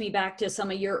it takes me back to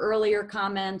some of your earlier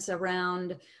comments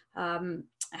around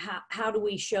how do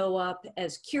we show up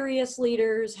as curious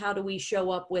leaders? How do we show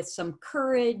up with some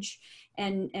courage?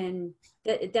 And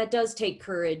that does take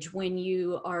courage when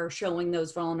you are showing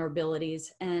those vulnerabilities,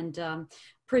 and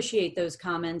appreciate those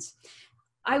comments.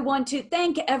 I want to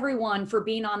thank everyone for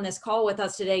being on this call with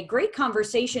us today. Great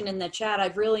conversation in the chat.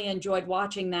 I've really enjoyed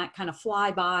watching that kind of fly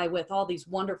by with all these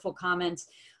wonderful comments.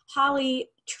 Holly,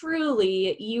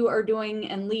 truly, you are doing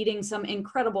and leading some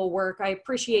incredible work. I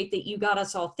appreciate that you got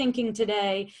us all thinking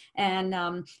today, and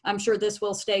I'm sure this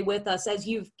will stay with us as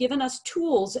you've given us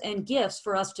tools and gifts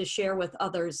for us to share with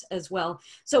others as well.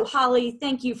 So Holly,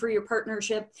 thank you for your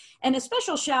partnership, and a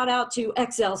special shout out to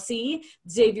XLC,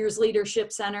 Xavier's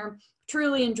Leadership Center.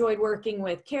 Truly enjoyed working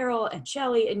with Carol and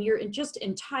Shelley and your just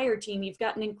entire team. You've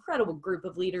got an incredible group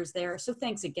of leaders there. So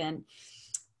thanks again.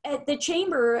 At the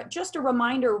Chamber, just a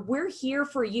reminder, we're here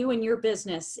for you and your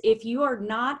business. If you are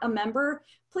not a member,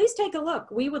 please take a look.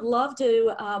 We would love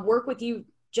to work with you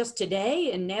just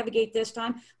today and navigate this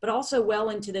time, but also well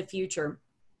into the future.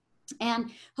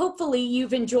 And hopefully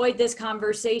you've enjoyed this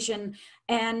conversation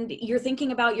and you're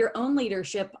thinking about your own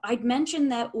leadership. I'd mention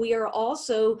that we are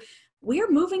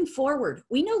moving forward.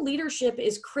 We know leadership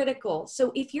is critical.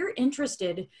 So if you're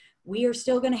interested, we are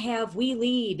still going to have We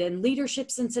Lead and Leadership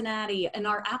Cincinnati, and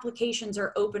our applications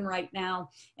are open right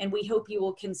now, and we hope you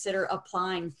will consider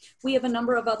applying. We have a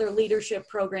number of other leadership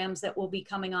programs that will be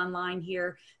coming online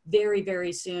here very,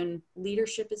 very soon.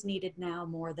 Leadership is needed now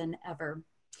more than ever.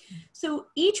 So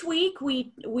each week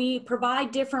we provide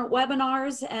different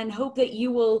webinars and hope that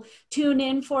you will tune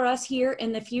in for us here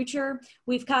in the future.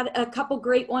 We've got a couple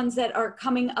great ones that are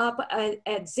coming up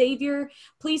at Xavier.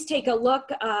 Please take a look.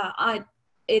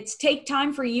 It's Take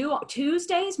Time for You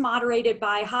Tuesdays, moderated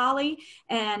by Holly,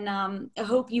 and I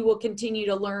hope you will continue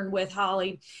to learn with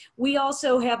Holly. We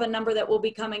also have a number that will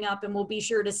be coming up, and we'll be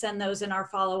sure to send those in our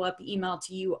follow-up email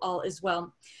to you all as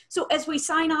well. So as we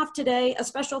sign off today, a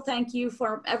special thank you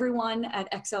for everyone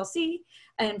at XLC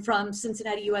and from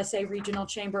Cincinnati USA Regional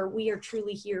Chamber. We are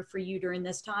truly here for you during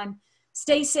this time.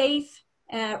 Stay safe,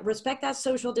 respect that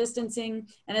social distancing,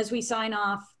 and as we sign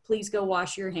off, please go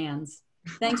wash your hands.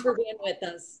 Thanks for being with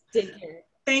us. Take care.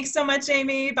 Thanks so much,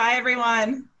 Amy. Bye,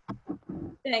 everyone.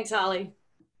 Thanks, Holly.